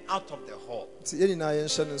movement out of the hall. It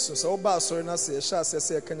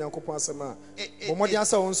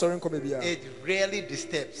really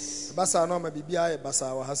disturbs.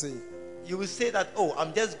 You will say that, oh,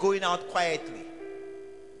 I'm just going out quietly.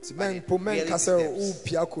 Really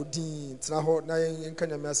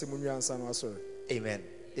Amen.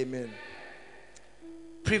 Amen.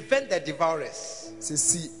 Prevent the devourers.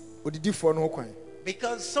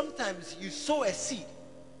 Because sometimes you sow a seed,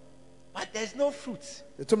 but there's no fruit.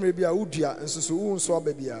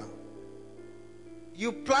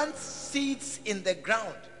 You plant seeds in the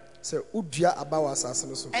ground,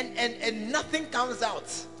 and nothing comes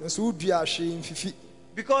out.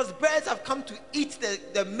 Because birds have come to eat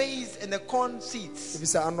the maize and the corn seeds.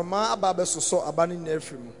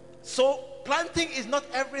 So planting is not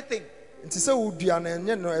everything.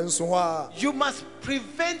 You must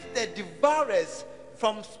prevent the devourers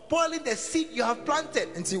from spoiling the seed you have planted.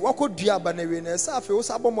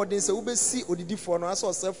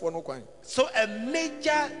 So a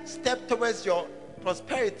major step towards your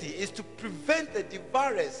prosperity is to prevent the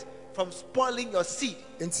devourers from spoiling your seed.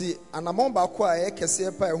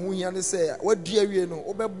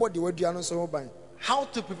 How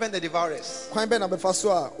to prevent the devourers?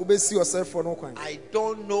 I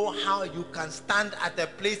don't know how you can stand at a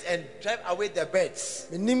place and drive away the birds.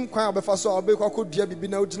 They will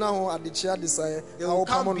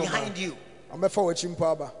come behind you.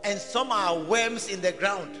 And some are worms in the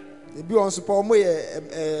ground.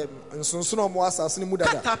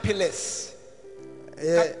 Caterpillars.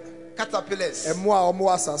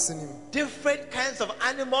 Different kinds of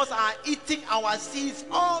animals are eating our seeds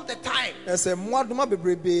all the time.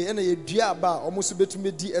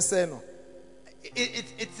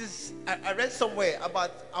 It is, I read somewhere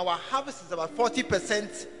about our harvest is about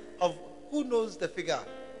 40% of, who knows the figure?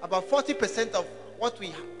 About 40% of what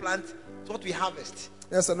we plant is what we harvest.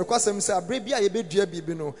 Yes, and the question say abrebia yebedua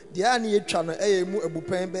bibi no de ani etwa no emu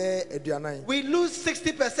ebupan be aduanan. We lose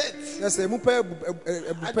 60%. Yes, emu pa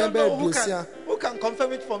ebupan be aduosia. Who can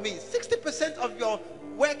confirm it for me? 60% of your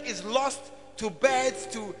work is lost to birds,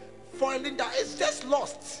 to falling down. It's just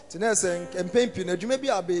lost. Tinese empempi na adwuma bi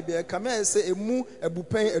abebe ka me say emu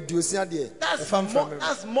ebupan aduosia de.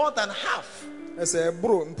 That's more than half. Yes,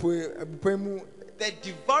 bro mpo ebupan mu. The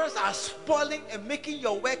devourers are spoiling and making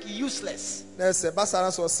your work useless. How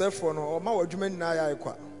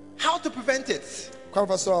to prevent it?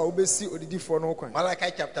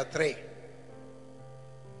 Malachi chapter 3.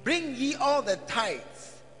 Bring ye all the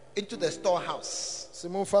tithes into the storehouse,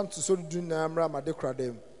 and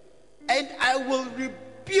I will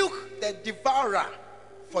rebuke the devourer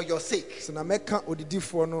for your sake,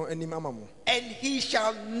 and he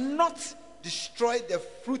shall not destroy the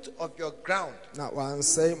fruit of your ground,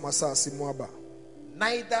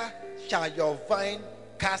 neither shall your vine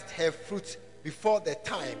cast her fruit before the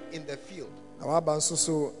time in the field,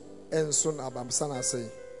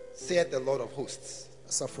 saith the Lord of hosts.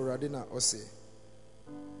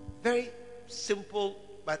 Very simple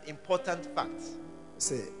but important fact.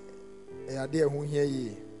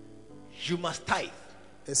 You must tithe.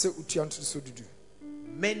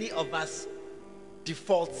 Many of us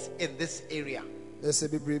defaults in this area. This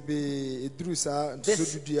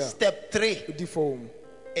step 3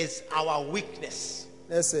 is our weakness.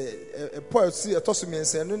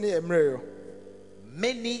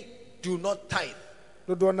 Many do not tithe.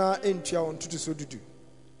 dodoɔ na entua wɔn ntotosoɔ dudu.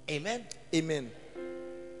 Amen. Amen.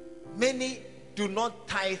 Many do not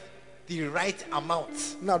tithe the right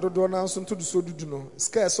amount. Na dodoɔ na nso ntotosoɔ dudu no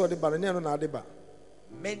sika ɛsɛ ɔde ba no ne ɛno na ade ba.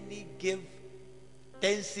 Many give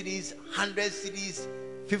 10 cities, 100 cities,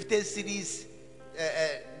 50 cities,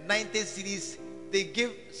 90 cities. They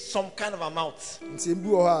give some kind of amount. Nti ebi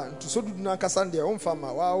wɔ hɔ a ntotosoɔ dudu na ankasa deɛ ɔmfa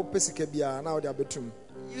ma wa ɔpɛ sika biara na ɔde abetum.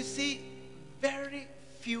 You see, very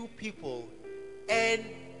few people earn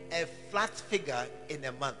a flat figure in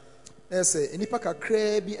a month. Ɛsɛ nipa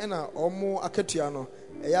kakraa bi ɛna ɔmo akatua no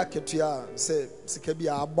ɛyɛ akatua a sɛ sika bi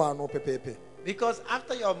abɔ ano pɛpɛɛpɛ. Because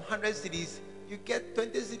after your 100 cities, you get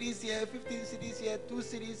 20 cities here, 15 cities here, 2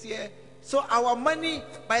 cities here. So our money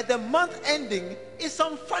by the month ending is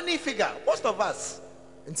some funny figure. Most of us.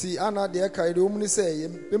 Nti ana deɛ ɛka deɛ ɔmo ne sɛ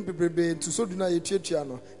yɛn bebrebe ntotosoɔ dudu na yɛtuatua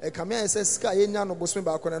no ɛka me ayɛ sɛ sika a yɛnya no bosome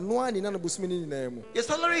baako na noa ne na no bosome ne nyinaa mu. Your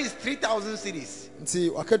salary is 3,000 cities.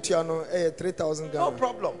 Nti akatua no ɛyɛ 3,000 No Ghana.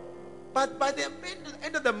 problem. But by the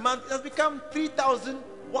end of the month, it has become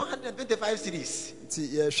 3,125 cities. Nti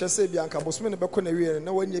yɛhwɛ sɛ bi anka bosome ne bɛkɔ na wie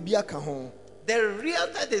na wɔanya bi aka ho. The real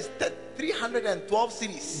tithe is 312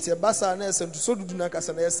 cities. Nti ɛba saa na ɛsɛ ntotosoɔ dudu na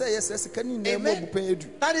ankasa na yɛsɛ yɛsɛ sika ne nyinaa mu Amen. abupɛn edu.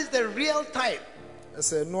 That is the real tithe.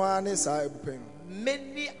 Ɛsɛ noa ne saa abupɛn.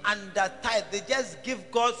 Many under tithe, they just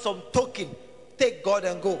give God some token. Take God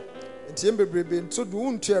and go. Nti yɛn bebrebe ntotosoɔ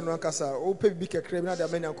dudu wontua no ankasa wopɛ bibi kakra bi na de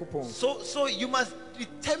ama Nyankopɔn. So you must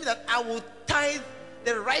determine that I will tithe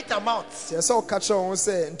the right amount. Nti ɛsɛ ɔka kyerɛ wɔn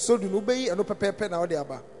sɛ ntotosoɔ dudu no wobɛyi ɛno pɛpɛɛpɛ na wode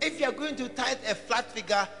aba. If you are going to tithe a flat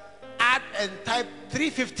figure, add and type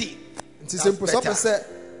 350. Nti That's sɛ mpo sɛ better. ɔpɛ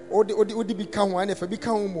sɛ wode bi ka ho a ne fa bi ka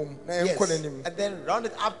ho mmom na Yes. ɛnkɔ n'anim. And then round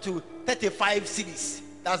it up to 35 cities.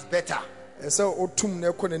 That's better. Ɛsɛ ɔtum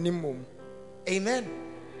na ɛkɔ n'anim mmom. Amen.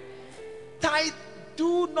 Tithe,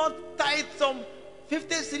 do not tithe some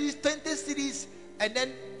 50 cities, 20 cities, and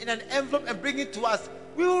then in an envelope and bring it to us.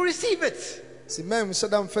 We will receive it. Si mɛm hyɛ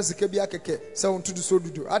da mfa sika bi akɛkɛ sɛ wo ntotosoɔ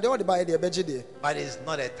dudu. Ade wɔde baayɛ deɛ ɛbɛgye deɛ. But it's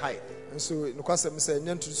not a tithe. Nso nokwasɛm sɛ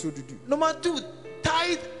ɛnyɛ ntotosoɔ dudu. Number 2,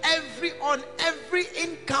 tithe on every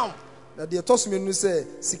income. Na deɛ ɛtɔ so mmienu sɛ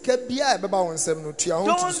sika biara a ɛbɛba wo nsɛm no tua ho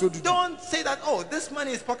ntotosoɔ dudu. Don't say that, oh, this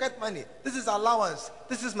money is pocket money. This is allowance.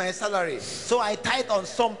 This is my salary. So I tithe on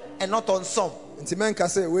some and not on some. Nti mɛnka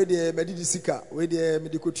sɛ wei deɛ mɛde sika wei deɛ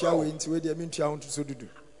mede kɔtua wei nti wei deɛ mentua ho ntotosoɔ dudu.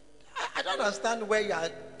 I don't understand where you are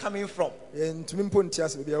coming from. Ntumi mpo nte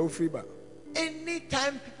ase baabi a wofiri ba.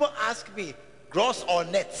 Anytime people ask me, gross or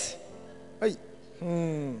net, Ai.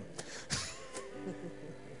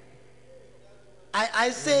 I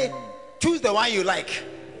say, choose the one you like.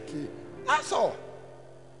 Okay. That's all.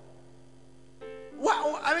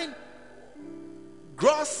 Well, I mean,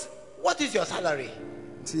 gross, what is your salary?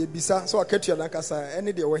 Nti ebisa sɛ wakatua no ankasa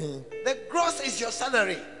ɛne deɛ wɔ he. The gross is your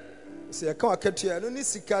salary. Sɛ yɛka wakatua no ne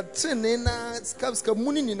sika trenee na sika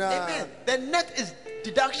mu no nyinaa. Amen. The net is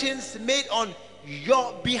deductions made on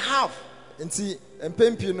your behalf. Nti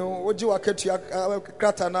mpɛn no wogye wakatua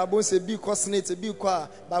krata na abom sɛ bi kɔ senate bi kɔ a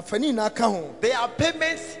bafa ne nyinaa ka ho. There are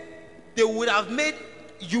payments they would have made,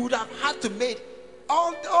 you would have had to make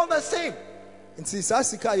all the same. Nti saa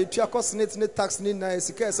sika a yɛtua kɔ senate ne tax ne nyinaa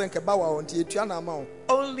sika ɛsɛ nkɛba wa wo nti yɛtua na ama wo.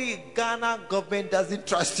 Only Ghana government doesn't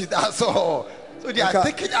trust you, that's all. So they are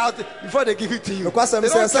Okay. taking out before they give it to you. Nokwasɛm They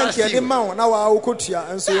sɛ don't ɛsɛ trust nkɛde you. ma wo na waa wokɔtua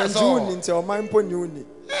nso That's yɛngye wo all. ni nti ɔman mpo nye wo ni.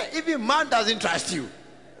 Yeah, even man doesn't trust you.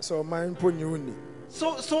 So ɔman mpo nye wo ni.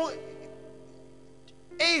 So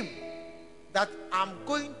aim that I'm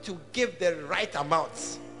going to give the right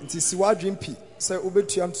amounts. Nti si w'adwene pi sɛ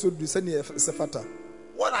wobɛtua ntotosoɔ dudu sɛnea ɛsɛ fata.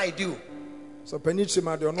 What I do, So ɔpanyin kyerɛ mu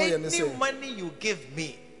adeɛ ɔno yɛ ne any sɛ money you give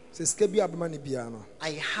me, sɛ sika bi a bɛma ne biara no.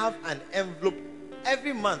 I have an envelope.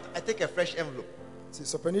 Every month I take a fresh envelope. Nti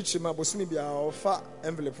sɛ ɔpanyin kyerɛ mu abosome biara ɔfa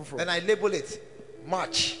envelope foforɔ. Then I label it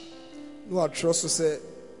March. Na watwerɛ so sɛ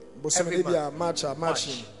bosome Every de bi a month. March a March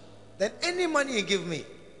ni. Then any money you give me,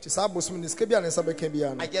 Nti saa bosome ne sika bi a ne nsa bɛka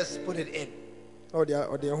biara no. I just put it in. Na ɔde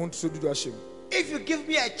ɛho ntotosoɔ dudu ahyɛ mu. If you give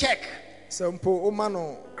me a check, Sɛ mpo woma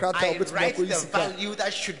no krata a I wobɛtumi write akɔyi the sika. value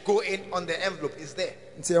that should go in on the envelope. Is there.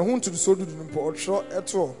 Nti ɛho ntotosoɔ dudu no mpo ɔtwerɛ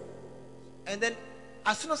ɛtoɔ. And then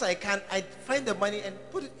as soon as I can, I find the money and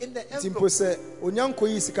put it in the Nti mpo envelope. sɛ onya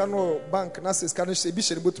nkɔyi sika no wɔ bank na sɛ sika no hyɛ bi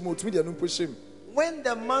hyɛ ne bɔtɔm otumi deɛ no mpo hyɛ mu. When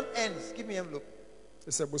the month ends, give me envelope.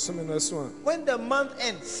 Sɛ bosome no so a When the month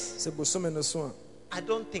ends, sɛ bosome no so a I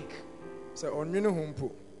don't think. sɛ ɔnwene ho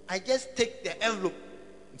mpo I just take the envelope.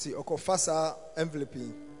 nti ɔkɔfa saa envelope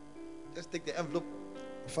yi Just take the envelope.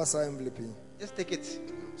 ɔfa saa envelope yi Just take it.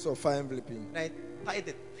 sɛ ɔfa envelope yi And I tithe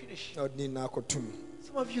it. Finish. na ɔde ne nyinaa akɔtom.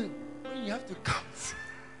 Some of you, when you have to count,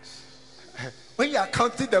 when you are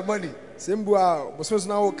counting the money, Sembu a bososo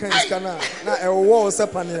na wo kan sika na ewo se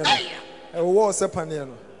panel no. Ewo se panel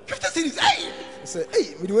no. 50 cities. Hey! Say,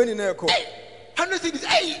 hey, me do any na eko. 100 cities.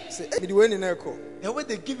 Hey! Say, me do any na eko. And when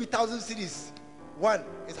they give you 1,000 cities, one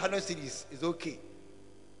is 100 cities, is okay.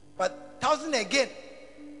 But 1,000 again,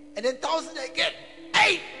 and then 1,000 again.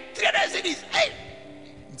 Hey! 300 cities. Hey!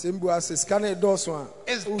 Sembu a se sika na edoso a.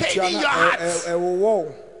 It's paining your heart.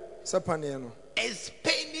 Ewo se panel no. It's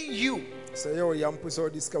paining you. Say yo yampu so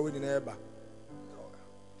this ka we na eba.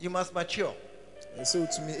 You must mature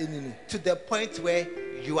to the point where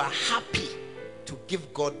you are happy to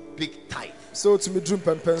give God big tithe. So to me dream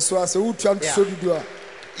pen so as who trying to so do.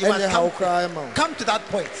 You must come to that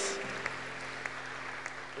point.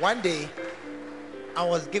 One day I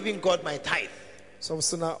was giving God my tithe. That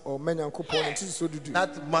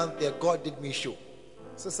month there God did me show.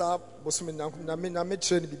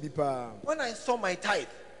 When I saw my tithe,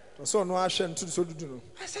 I said,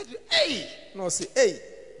 hey, no, say, hey,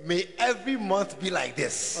 may every month be like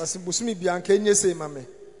this.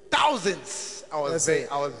 Thousands. I was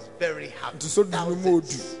very happy. Thousands.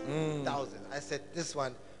 I said, this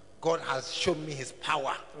one, God has shown me his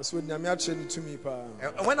power. And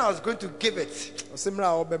when I was going to give it,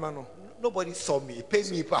 nobody saw me.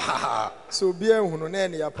 Paid me. I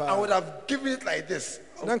would have given it like this.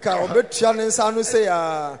 I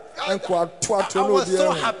was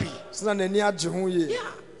so happy. Yeah,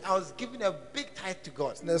 I was giving a big tithe to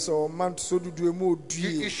God. You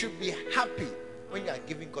should be happy when you are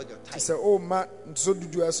giving God your tithe.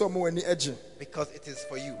 Because it is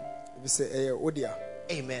for you.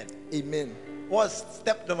 Amen. Amen. What's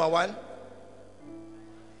step number 1?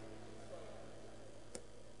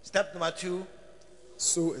 Step number 2?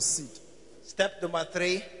 Sow a seed. Step number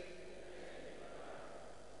 3?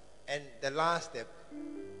 And the last step,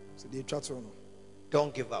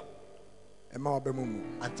 don't give up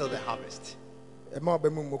until the harvest.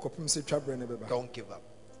 Don't give up.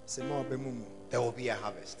 There will be a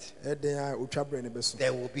harvest.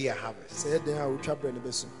 There will be a harvest.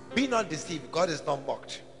 Be not deceived. God is not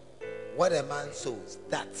mocked. What a man sows,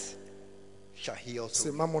 that shall he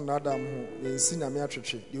also reap.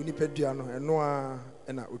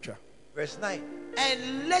 Verse 9.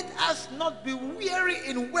 And let us not be weary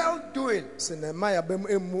in well doing.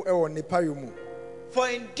 For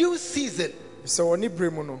in due season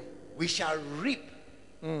we shall reap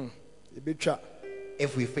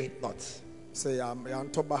if we faint not.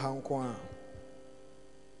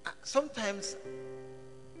 Sometimes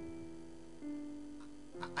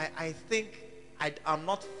I think I'm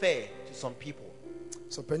not fair to some people.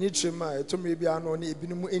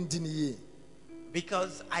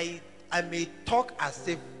 Because I may talk as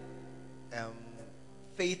if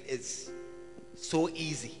faith is so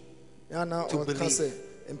easy to believe.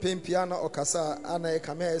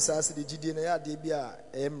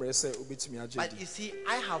 But you see,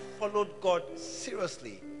 I have followed God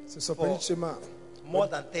seriously for more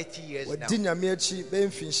than 30 years now.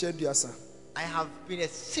 I have been a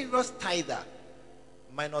serious tither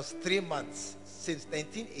minus 3 months since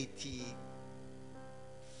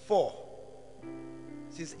 1984.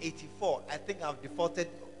 Since 84, I think I've defaulted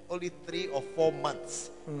only 3 or 4 months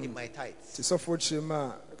in my tithes. So I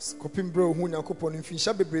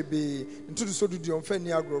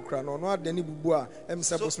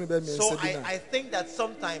think that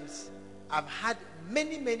sometimes I've had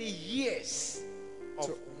many years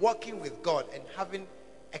of walking with God and having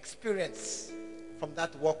experience from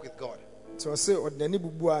that walk with God. So I'm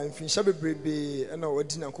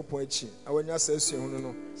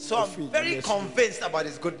very convinced about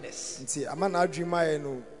his goodness. And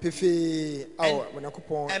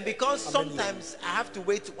because sometimes I have to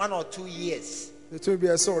wait 1 or 2 years, or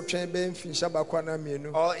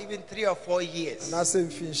even 3 or 4 years, I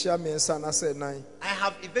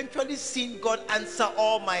have eventually seen God answer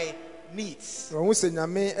all my needs in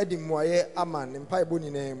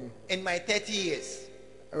my 30 years.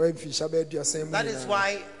 That is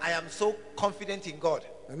why I am so confident in God.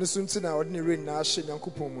 And that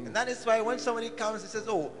is why when somebody comes and says,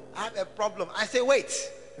 oh, I have a problem, I say, wait.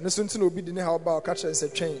 And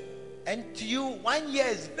to you, 1 year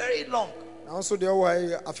is very long.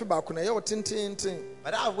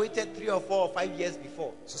 But I've waited 3 or 4 or 5 years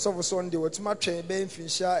before.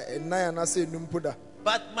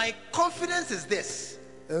 But my confidence is this: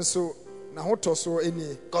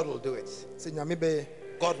 God will do it.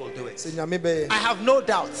 God will do it. sɛ nyame bɛyɛ I have no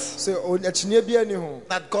doubts sɛ akyinnye bi ani ho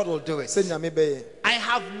that God will do it. sɛ nyame bɛyɛ I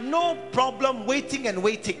have no problem waiting and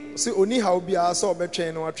waiting sɛ ɔni haw biara sɛ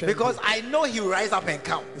ɔbɛtwɛn no watwɛn because I know He will rise up and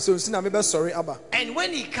come. sɛ ɔsi nyame bɛsɔre aba And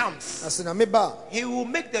when He comes, na sɛ nyame ba He will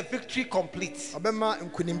make the victory complete. a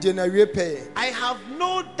ɔbɛma nkonimdie no awie pɛyɛ I have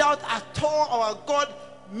no doubt at all our God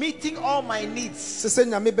meeting all my needs. sɛ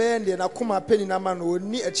nyame bɛyɛ deɛ n'akoma apɛ nyinaa ma no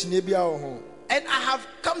ɔnni akyinnye biara wɔ ho And I have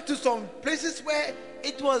come to some places where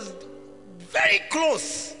it was very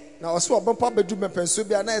close, na ɔsɛ ɔbɛmpa abɛdu mɛpɛnsuo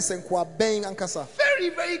bi a na ɛsɛ nko abɛn ankasa very,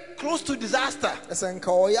 very close to disaster. ɛsɛ nka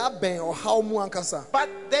ɔyɛ abɛn ɔhaw mu ankasa But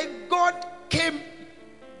then God came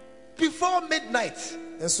before midnight.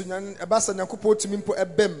 nso ɛba sɛ nyankopɔn tumi mpo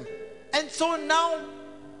ɛbɛm And so now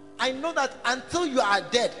I know that until you are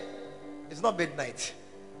dead, it's not midnight.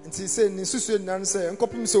 nti sɛ ne nsusuo nyinaa no sɛ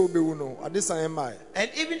nkɔpem sɛ wobɛwu no ade san mae And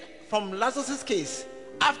even from Lazarus' case,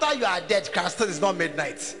 after you are dead, Christ, still is not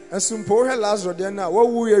midnight. nso mpo wohwɛ lasaro deɛ no a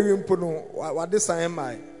wawu yɛwie mpo no wade san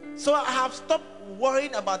mae So I have stopped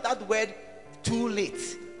worrying about that word too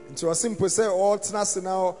late. nti ɔse mpo sɛ ɔtena ase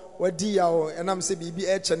na wadi yaw ɛnam sɛ biribi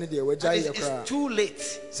ɛkyɛ no deɛ wagya yɛ It's koraa too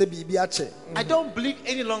late. sɛ biribi akyɛ I don't believe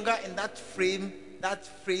any longer in that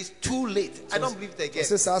phrase too late. I don't believe it again.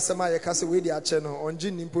 ɔse saa asɛm a yɛka sɛ wei de akyɛ no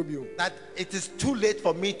ɔngye nni mpo bio That it is too late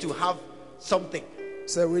for me to have something.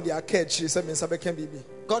 sɛ wei de aka akyiri sɛ me nsa bɛka biribi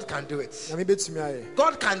God can do it. nyame bɛtumi ayɛ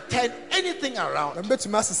God can turn anything around. nyame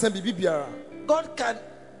bɛtumi asesa biribi biara God can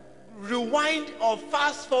rewind or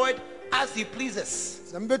fast forward as He pleases.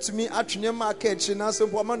 nyame bɛtumi atwe nneɛma aka akyiri nanso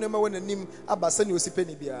mpo ama nneɛma wɔ n'anim aba sɛnea ɔsi pɛ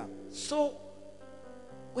ne biara So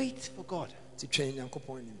wait for God. nti twɛn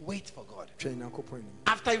nyankopɔn anim Wait for God. twɛn nyankopɔn anim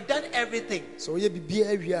After you've done everything, sɛ ɔyɛ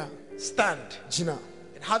biribiara awie a stand. gyina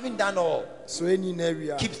And having done all, sɛ ɔyɛ nyinaa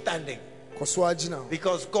awie a keep standing. kɔ so agyina ho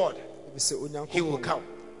Because God, ebi sɛ He will onyankopɔn come.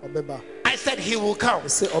 ɔbɛba I said He will come.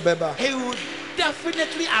 sɛ ɔbɛba He will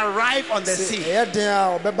definitely arrive on the sɛ sea. ɛyɛ den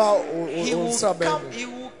a ɔbɛba He wo will nsa bɛn come. mu He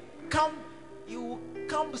will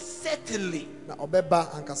come certainly. na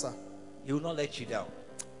ɔbɛba ankasa He will not let you down.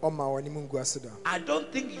 ɔma w'anim ngu ase da I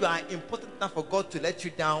don't think you are important enough for God to let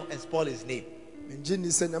you down and spoil His name. mengye nni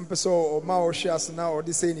sɛ nyame pɛ sɛ ɔma ɔhwe ase na ɔde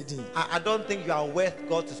sɛ ne din I don't think you are worth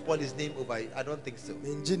God to spoil His name over you. I don't think so.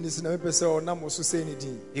 mengye nni sɛ nyame pɛ sɛ ɔnam wo so sɛ ne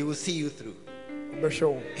din He will see you through. ɔbɛhwɛ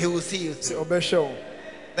wo He will see you sɛ through. ɔbɛhwɛ wo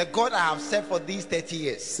The God I have served for these 30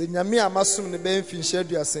 years, sɛ nyame a masom ne bɛyɛ mfinhyia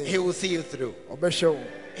aduasa He will see you through. ɔbɛhwɛ wo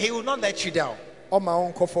He will not let you down. ɔma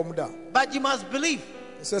wo nkɔ fam da But you must believe.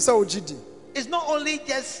 ɛsɛ sɛ wogye di It's not only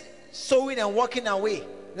just sowing and walking away.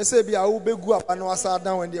 ne sɛ bi a wobɛgu aba na wasa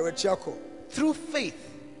adan wɔn deɛ wakyi akɔ Through faith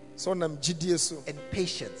sɛ ɔnam gyidie so and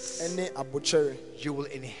patience, ɛne abokyɛre you will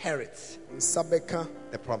inherit nsa bɛka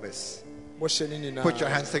the promise. bɔhyɛ ne nyinaa Put your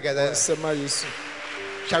hands together. nsɛm a yesu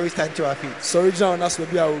Shall we stand to our feet? sɔre gyina wo na so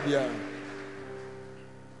baabi a wo biara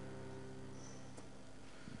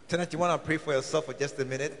Tonight, you want to pray for yourself for just a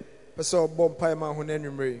minute? pɛ sɛ ɔbɔ mpae ma ho no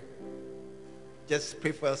anwummere yi. Just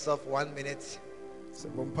pray for yourself 1 minute. sɛ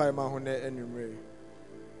bɔ mpae ma ho no anwummere yi.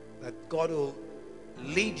 That God will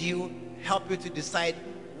lead you, help you to decide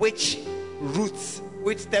which routes,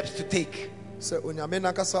 which steps to take. sɛ onyame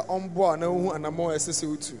nankasa ɔmboa na wohu anammɔn a ɛsɛ sɛ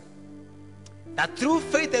wotu That through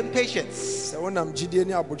faith and patience, sɛ wonam gyidie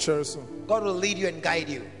ne abokyɛre so God will lead you and guide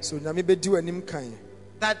you. sɛ onyame bɛdi w'anim kan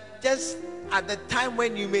That just at the time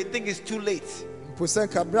when you may think it's too late, mpo sɛ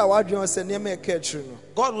nka berɛ a w'adwene ho sɛ nneɛma ɛka akyiri no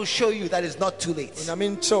God will show you that it's not too late.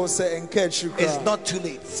 onyame nkyɛw sɛ ɛnka akyiri It's koraa not too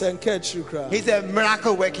late. sɛ ɛnka akyiri koraa He's a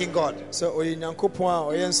miracle working God. sɛ ɔyɛ nyankopɔn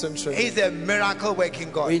a ɔyɛ nsɛnkyerɛnne He's a miracle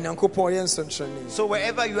working God. ɔyɛ nyankopɔn a ɔyɛ nsɛnkyerɛnne So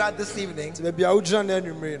wherever you are this evening, nti baabi a wogyina no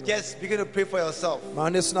anwummere no just begin to pray for yourself. ma wo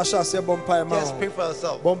ne so na hyɛ aseɛ bɔ mpae ma Just wo pray for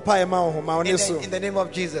yourself. bɔ mpae ma wo ho ma wo ne so In the name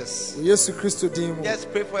of Jesus. wɔ yesu kristo din mu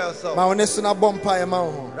Just pray for yourself. ma wo ne so na bɔ mpae ma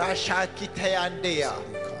wo ho Rasha Kitayandea.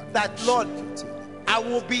 That Lord, I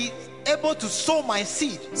will be able to sow my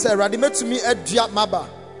seed sɛ awurade mɛtumi adua maba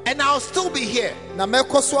and I'll still be here na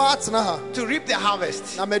mɛkɔ so atena ha to reap the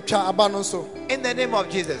harvest. na mɛtwa aba no nso In the name of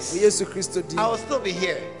wɔ Jesus. yesu kristo din I mu will still be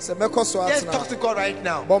here. sɛ mɛkɔ so Just atena talk ha to God right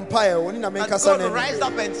now. bɔ mpae wɔne na And menkasa God no will rise anwummere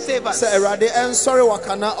up and save us sɛ awurade ɛnsɔre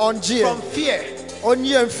wakana ɔngye from yɛn fear, ɔnyi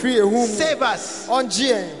yɛn firi ehu mu save us ɔngye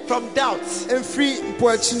yɛn from doubts, ɛmfiri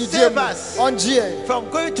mpo akyinnyegye Save mu us. ɔngye yɛn from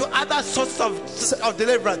going to other sources of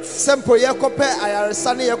deliverance. sɛ mpo yɛkɔpɛ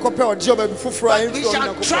ayaresa ne yɛkɔpɛ ɔgye ɔbaabi foforɔ a But we ɛmfiri shall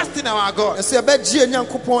ɔnyankopɔn trust in our God. ɛsɛ yɛbɛgye yɛn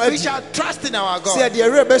nyankopɔn We adi shall trust in our sɛ God. yɛde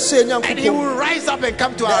awurɛ bɛhyɛ yɛn And He nyankopɔn will rise up and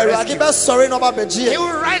come to na our awurade rescue. bɛsɔre na ɔba abɛgye He yɛn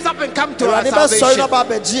will rise up and come to our awurade bɛsɔre na salvation. ɔba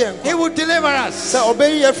abɛgye yɛn He nkwa will deliver us. sɛ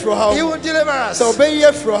ɔbɛyi yɛ firi ɔhaw He mu will deliver us. sɛ ɔbɛyi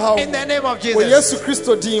yɛ firi ɔhaw In mu the name of wɔ Jesus. yesu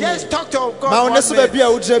kristo din mu Just talk to ma wo God. ne so baabi a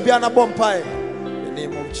wogyina biara na bɔ mpae in the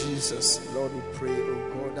name of of Jesus, Lord, we pray,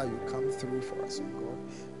 oh God, that you come through for us, oh God.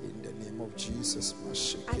 In the name of Jesus.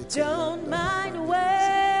 I don't mind waiting.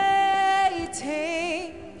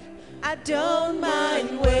 I don't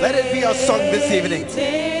mind waiting. Let it be your song this evening.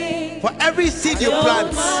 For every seed you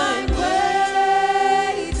plant,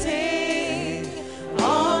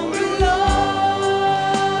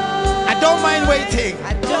 I don't mind waiting.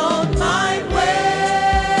 I don't mind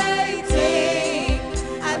waiting.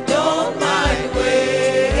 I don't mind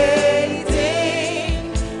waiting.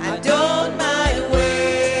 I don't mind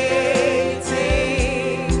waiting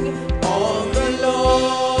on the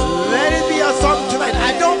Lord. Let it be your song tonight.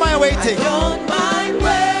 I don't mind I waiting. don't mind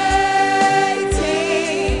waiting.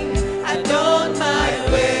 I don't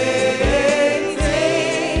mind waiting.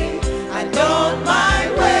 I don't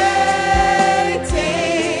mind waiting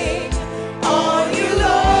on you,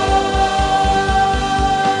 Lord.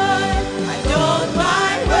 I don't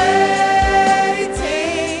mind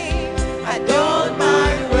waiting. I don't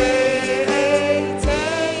mind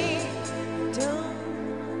waiting.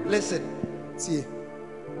 Don't. Listen, See,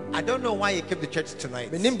 I don't know why you came to church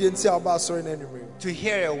tonight me nim de nti aba sorry na anyway. to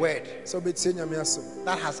hear a word So be tie nyame asem.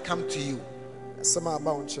 that has come to you. Asem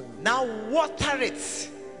aba wo nkyɛn. Now water it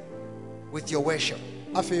with your worship.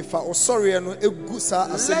 Afei fa o sorry no egu sa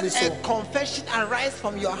asem ni Let so. a confession arise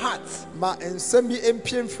from your heart. Ma ensɛm bi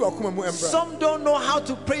empie mfi akoma mu embra. Some don't know how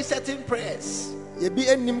to pray certain prayers. Ye bi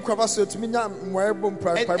ennim kwaba so tumi nya mwae bom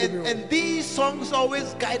pra And, pa and, bi. and these songs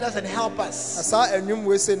always guide us and help us. Asa enwum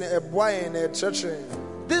we se na eboa yen na ekyerɛkyerɛ.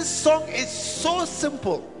 This song is so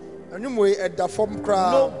simple. Enwum we eda fam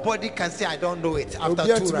kra. Nobody can say I don't know it after Obi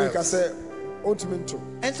two atumi ka rounds. se ontumi nto.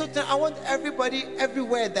 And so I want everybody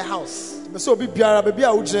everywhere in the house, Be so obi biara be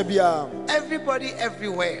bia wo gyina bia. everybody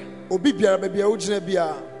everywhere. Obi biara be bia wo gyina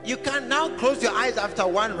bia. You can now close your eyes after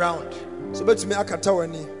one round. So betumi akata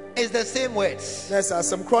wani. It's the same words. Na sa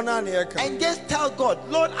asem kro na na yɛka. And just tell God,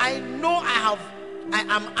 Lord, I know I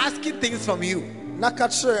am asking things from you. Na ka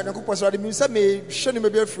kyerɛ na kopɔ so ade mi sɛ me hwɛ ne me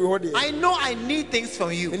bia firi hɔ de. I know I need things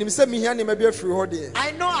from you. Menim sɛ me hia ne me bia firi hɔ de.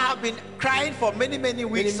 I know I have been crying for many Menim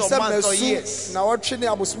weeks or sɛ months or masu years. na wɔtwe ne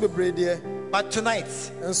abosom bebree deɛ. But tonight,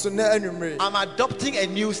 Nso na anwummere. I'm adopting a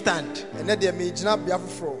new stand. Ɛnɛ deɛ me gyina bia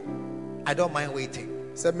foforɔ. I don't mind waiting.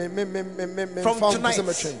 Sɛ me From fa tonight, sɛ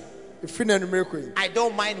metwɛn. Efiri na anwummere kɔ yi. I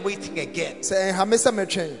don't mind waiting again Sɛ ɛha me sɛ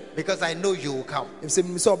metwɛn. because I know you will come. Efisɛ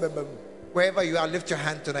menim sɛ ɔbɛba mu. Wherever you are, lift your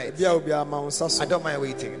hand tonight. Bia obiara ma wo nsa so. I don't mind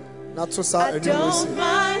waiting. Na to sa I anwummere si. don't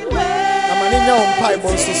mind Ma ne nya wo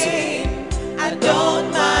mpaebɔ nso so. waiting. I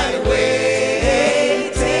don't mind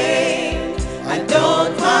waiting. I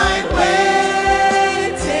don't mind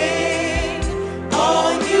waiting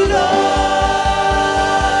on you, Lord.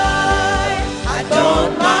 I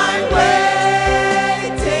don't mind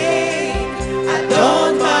waiting. I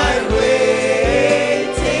don't mind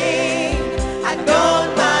waiting. I don't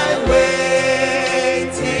mind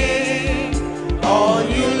waiting on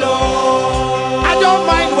you, Lord. I don't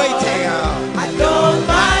mind waiting. I don't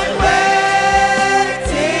mind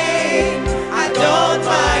waiting. I don't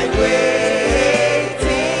mind waiting.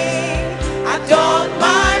 I don't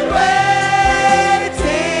mind waiting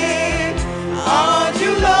on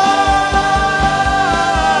you, Lord.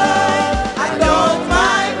 I don't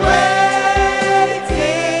mind waiting.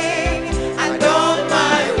 I don't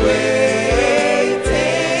mind waiting.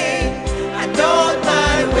 I don't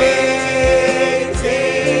mind waiting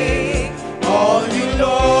on you,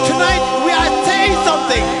 Lord. Tonight we are saying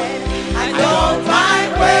something. I don't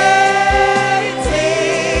mind waiting.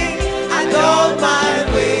 I don't mind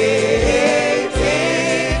waiting.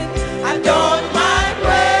 I don't mind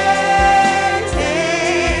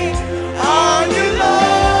waiting on you,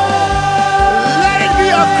 Lord. Let it be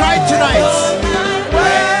your cry I tonight. don't mind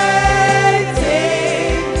waiting.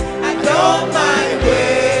 I don't mind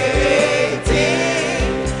waiting.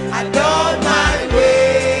 I don't mind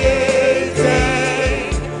waiting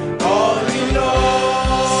on you,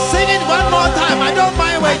 Lord. Sing it one more time. I don't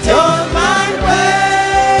mind I waiting. don't mind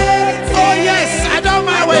waiting. Oh yes, I don't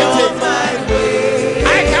mind I don't waiting. mind waiting.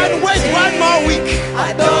 I can wait one more week. I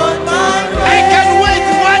don't mind I can wait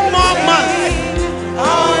one more month.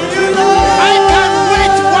 on you, Lord. I can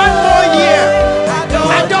wait one more year.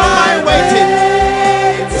 I don't mind waiting.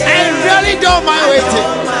 I really don't mind waiting.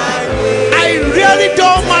 I really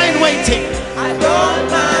don't mind waiting. I don't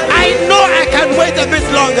mind. I know I can wait a bit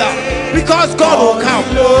longer because God will come.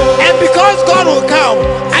 And because God will come,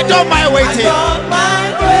 I don't mind I waiting. don't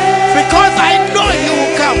mind waiting. Because I know He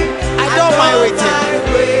will come. I don't mind waiting.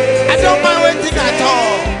 I don't mind waiting at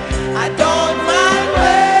all. I don't mind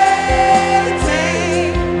waiting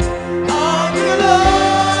on you,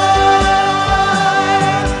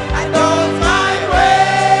 Lord. I don't mind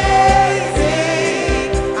waiting.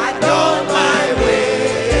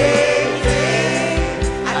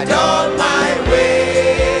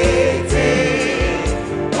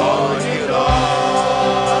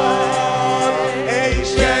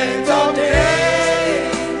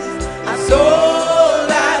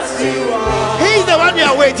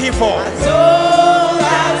 waiting for.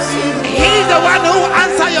 He's the one who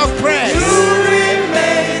answers your prayers.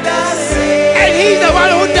 And he's the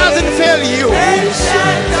one who doesn't fail you.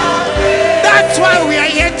 That's why we are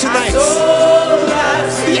here tonight.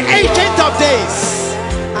 The Ancient of Days.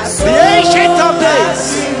 The Ancient of Days.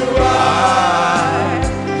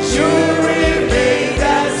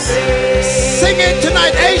 Sing it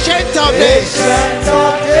tonight, Ancient of Days.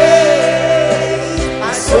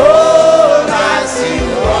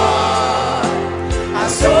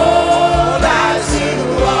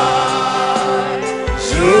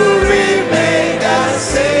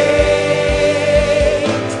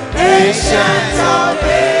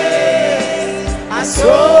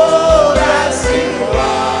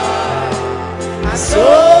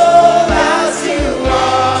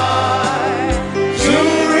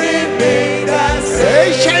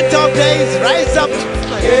 Ancient of Days, rise up.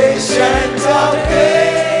 Ancient of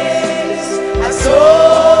days, as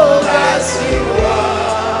old as you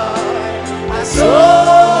are, as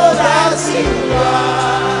old as you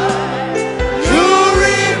are, you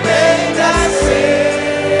remain the same.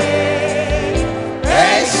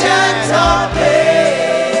 Ancient of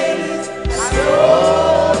days, as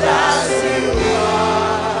old as you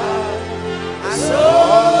are, as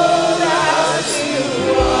old as you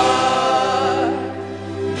are,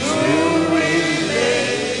 you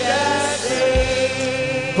remain the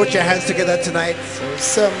same. Put your hands together tonight.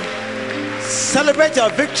 Celebrate your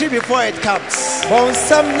victory before it comes. I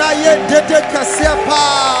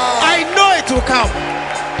know it will come.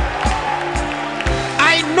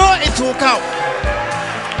 I know it will come.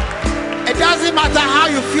 It doesn't matter how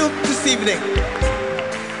you feel this evening.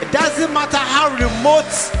 It doesn't matter how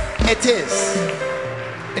remote it is.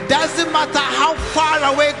 It doesn't matter how far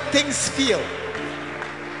away things feel.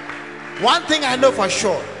 One thing I know for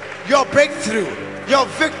sure, your breakthrough, your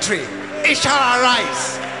victory, it shall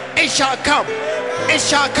arise. It shall come. It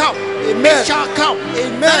shall come. Amen. It shall come.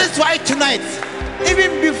 Amen. That is why tonight,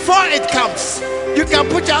 even before it comes, you can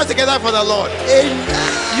put your hands together for the Lord.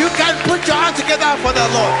 You can put your hands together for the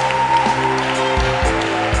Lord.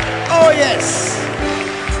 Oh yes.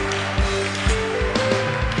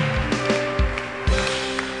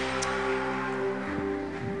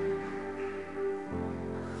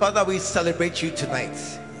 Father, we celebrate you tonight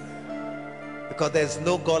because there's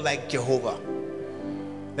no God like Jehovah.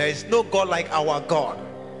 There is no God like our God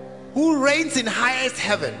who reigns in highest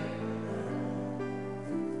heaven,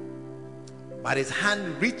 but his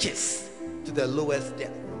hand reaches to the lowest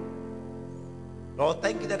depth. Lord,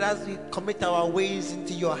 thank you that as we commit our ways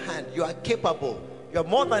into your hand, you are capable, you are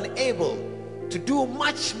more than able to do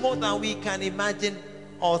much more than we can imagine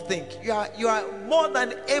or think. You are more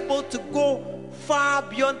than able to go far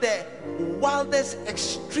beyond the wildest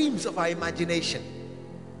extremes of our imagination.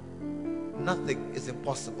 Nothing is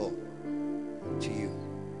impossible to you.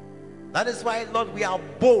 That is why, Lord, we are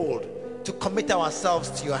bold to commit ourselves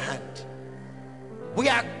to your hand. We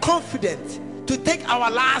are confident to take our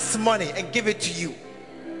last money and give it to you.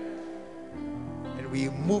 And we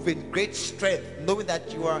move in great strength, knowing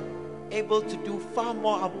that you are able to do far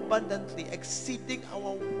more abundantly, exceeding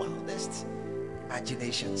our wildest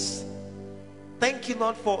imaginations. Thank you,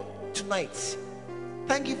 Lord, for tonight.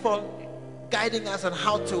 Thank you for guiding us on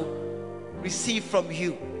how to receive from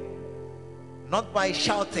you. Not by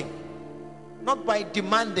shouting, not by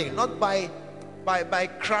demanding, not by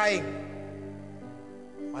crying,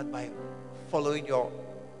 but by following your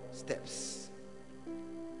steps.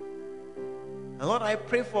 And Lord, I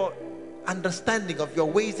pray for understanding of your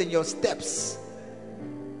ways and your steps,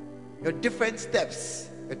 your different steps,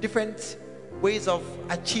 your different ways of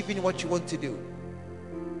achieving what you want to do.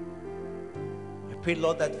 I pray,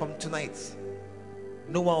 Lord, that from tonight,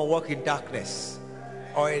 no one will walk in darkness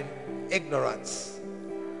or in ignorance,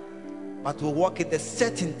 but will walk in the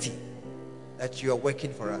certainty that you are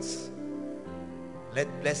working for us.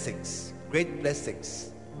 Let blessings, great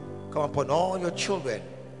blessings, come upon all your children.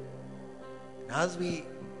 And as we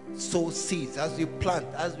sow seeds, as we plant,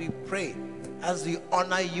 as we pray, as we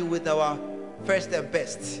honor you with our first and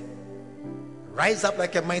best, rise up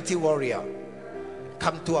like a mighty warrior,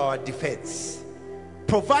 come to our defense,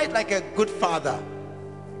 provide like a good father,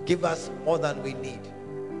 give us more than we need,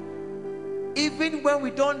 even when we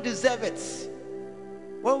don't deserve it,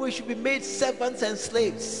 when we should be made servants and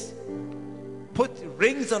slaves. Put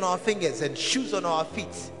rings on our fingers and shoes on our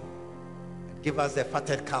feet, and give us the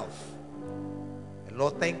fatted calf. And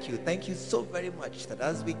Lord, thank you so very much that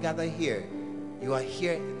as we gather here, you are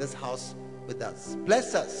here in this house with us.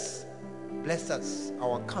 Bless us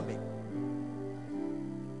our coming,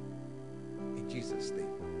 in Jesus' name.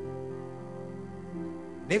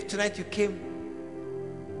 And if tonight you came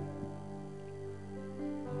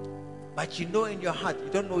but you know in your heart you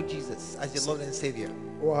don't know Jesus as your Lord and Savior.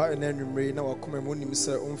 Wa na nwumre na wakoma mu nim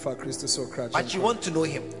se umfa Kristo so kra. But you want to know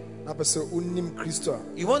Him. Na pese unnim Kristo a.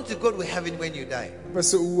 You want to go to heaven when you die.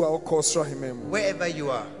 Pese u a ko sro hemem. Wherever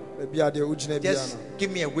you are, bia de ugina bia just na.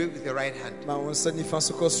 give me a wave with your right hand. Ma wonsa nifa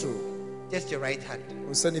so ko sro. Just your right hand.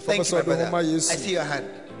 Wonsa nifa Thank ko you, so my do brother. homa I Yesu. see your hand.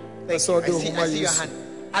 Thank you. I see your hand.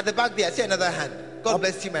 At the back there, I see another hand. God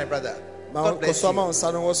bless you, my brother. God bless you.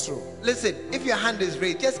 Listen, if your hand is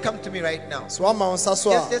raised, just come to me right now. Just come to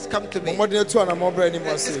me. Just come to me.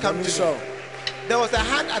 There was a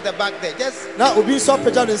hand at the back there. Just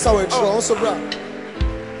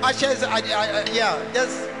ushers, yeah,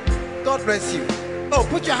 just God bless you. Oh,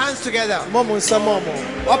 put your hands together. Put your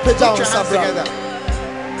hands together.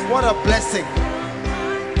 What a blessing.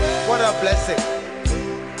 What a blessing.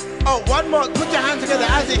 Oh, one more. Put your hands together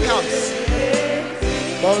as it comes.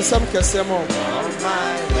 Oh,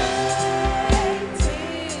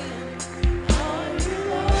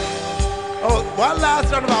 one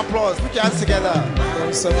last round of applause. Put your hands together.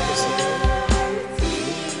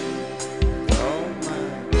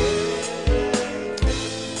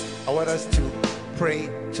 I want us to pray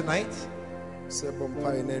tonight.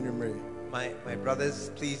 My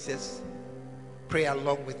brothers, please just pray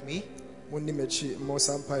along with me.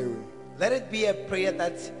 Let it be a prayer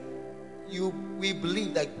that we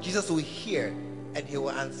believe that Jesus will hear and He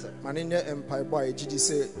will answer.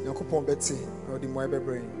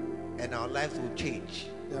 And our lives will change.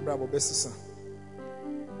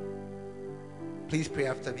 Please pray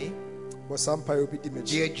after me.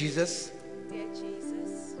 Dear Jesus,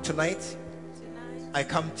 tonight I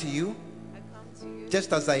come to you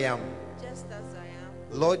just as I am.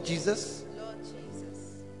 Lord Jesus,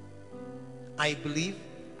 I believe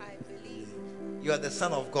you are the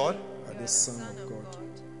Son of God,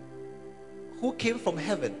 who came from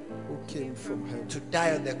heaven to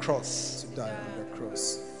die on the cross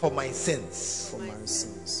for my sins.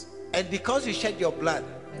 And because you shed your blood,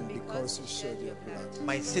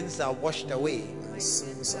 my sins are washed away,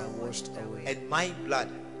 and my blood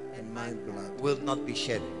will not be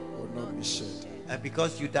shed. And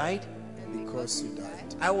because you died,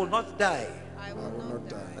 I will not die,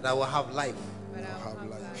 but I will have life,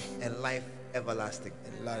 and life everlasting.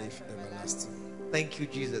 Thank you,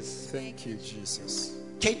 Jesus. Thank you, Jesus.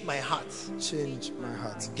 Change my heart. Change my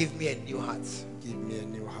heart. Give me a new heart. Give me a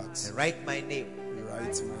new heart. And write my name.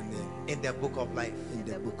 Write my name in the book of life. In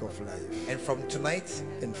the book of life. And from tonight,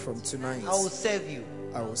 I will serve you.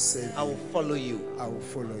 I will serve you. I will follow you. I will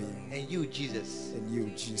follow you. And you, Jesus. And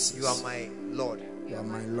you, Jesus. You are my Lord. You are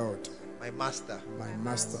my Lord. My master. My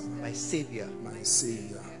master. My savior. My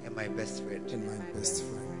savior. And my best friend. And my best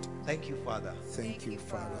friend. Thank you, Father. Thank you,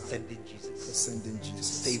 Father. For sending Jesus. For sending Jesus. To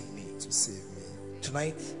save me. To save me.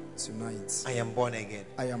 Tonight, I am born again.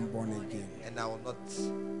 I am born again. And I will not.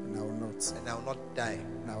 And I will not. And I will not die.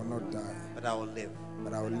 And I will not die. But I will live.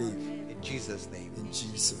 But I will live. In Jesus' name. In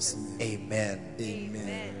Jesus' name. Amen.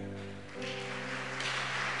 Amen.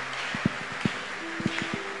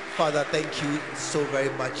 Father, thank you so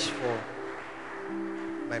very much for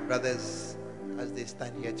my brothers as they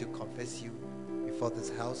stand here to confess you before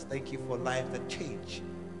this house. Thank you for life that changed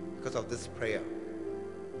because of this prayer.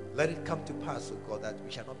 Let it come to pass, O God, that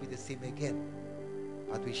we shall not be the same again,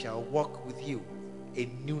 but we shall walk with you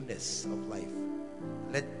in newness of life.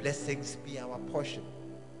 Let blessings be our portion.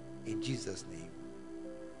 In Jesus' name,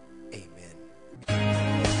 amen.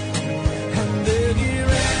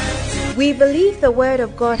 We believe the word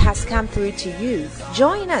of God has come through to you.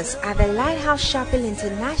 Join us at the Lighthouse Chapel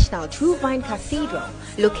International True Vine Cathedral,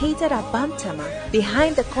 located at Bantama,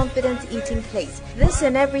 behind the Confident Eating Place. This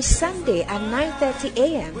and every Sunday at 9:30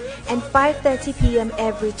 a.m. and 5:30 p.m.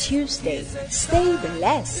 every Tuesday. Stay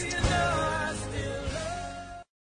blessed.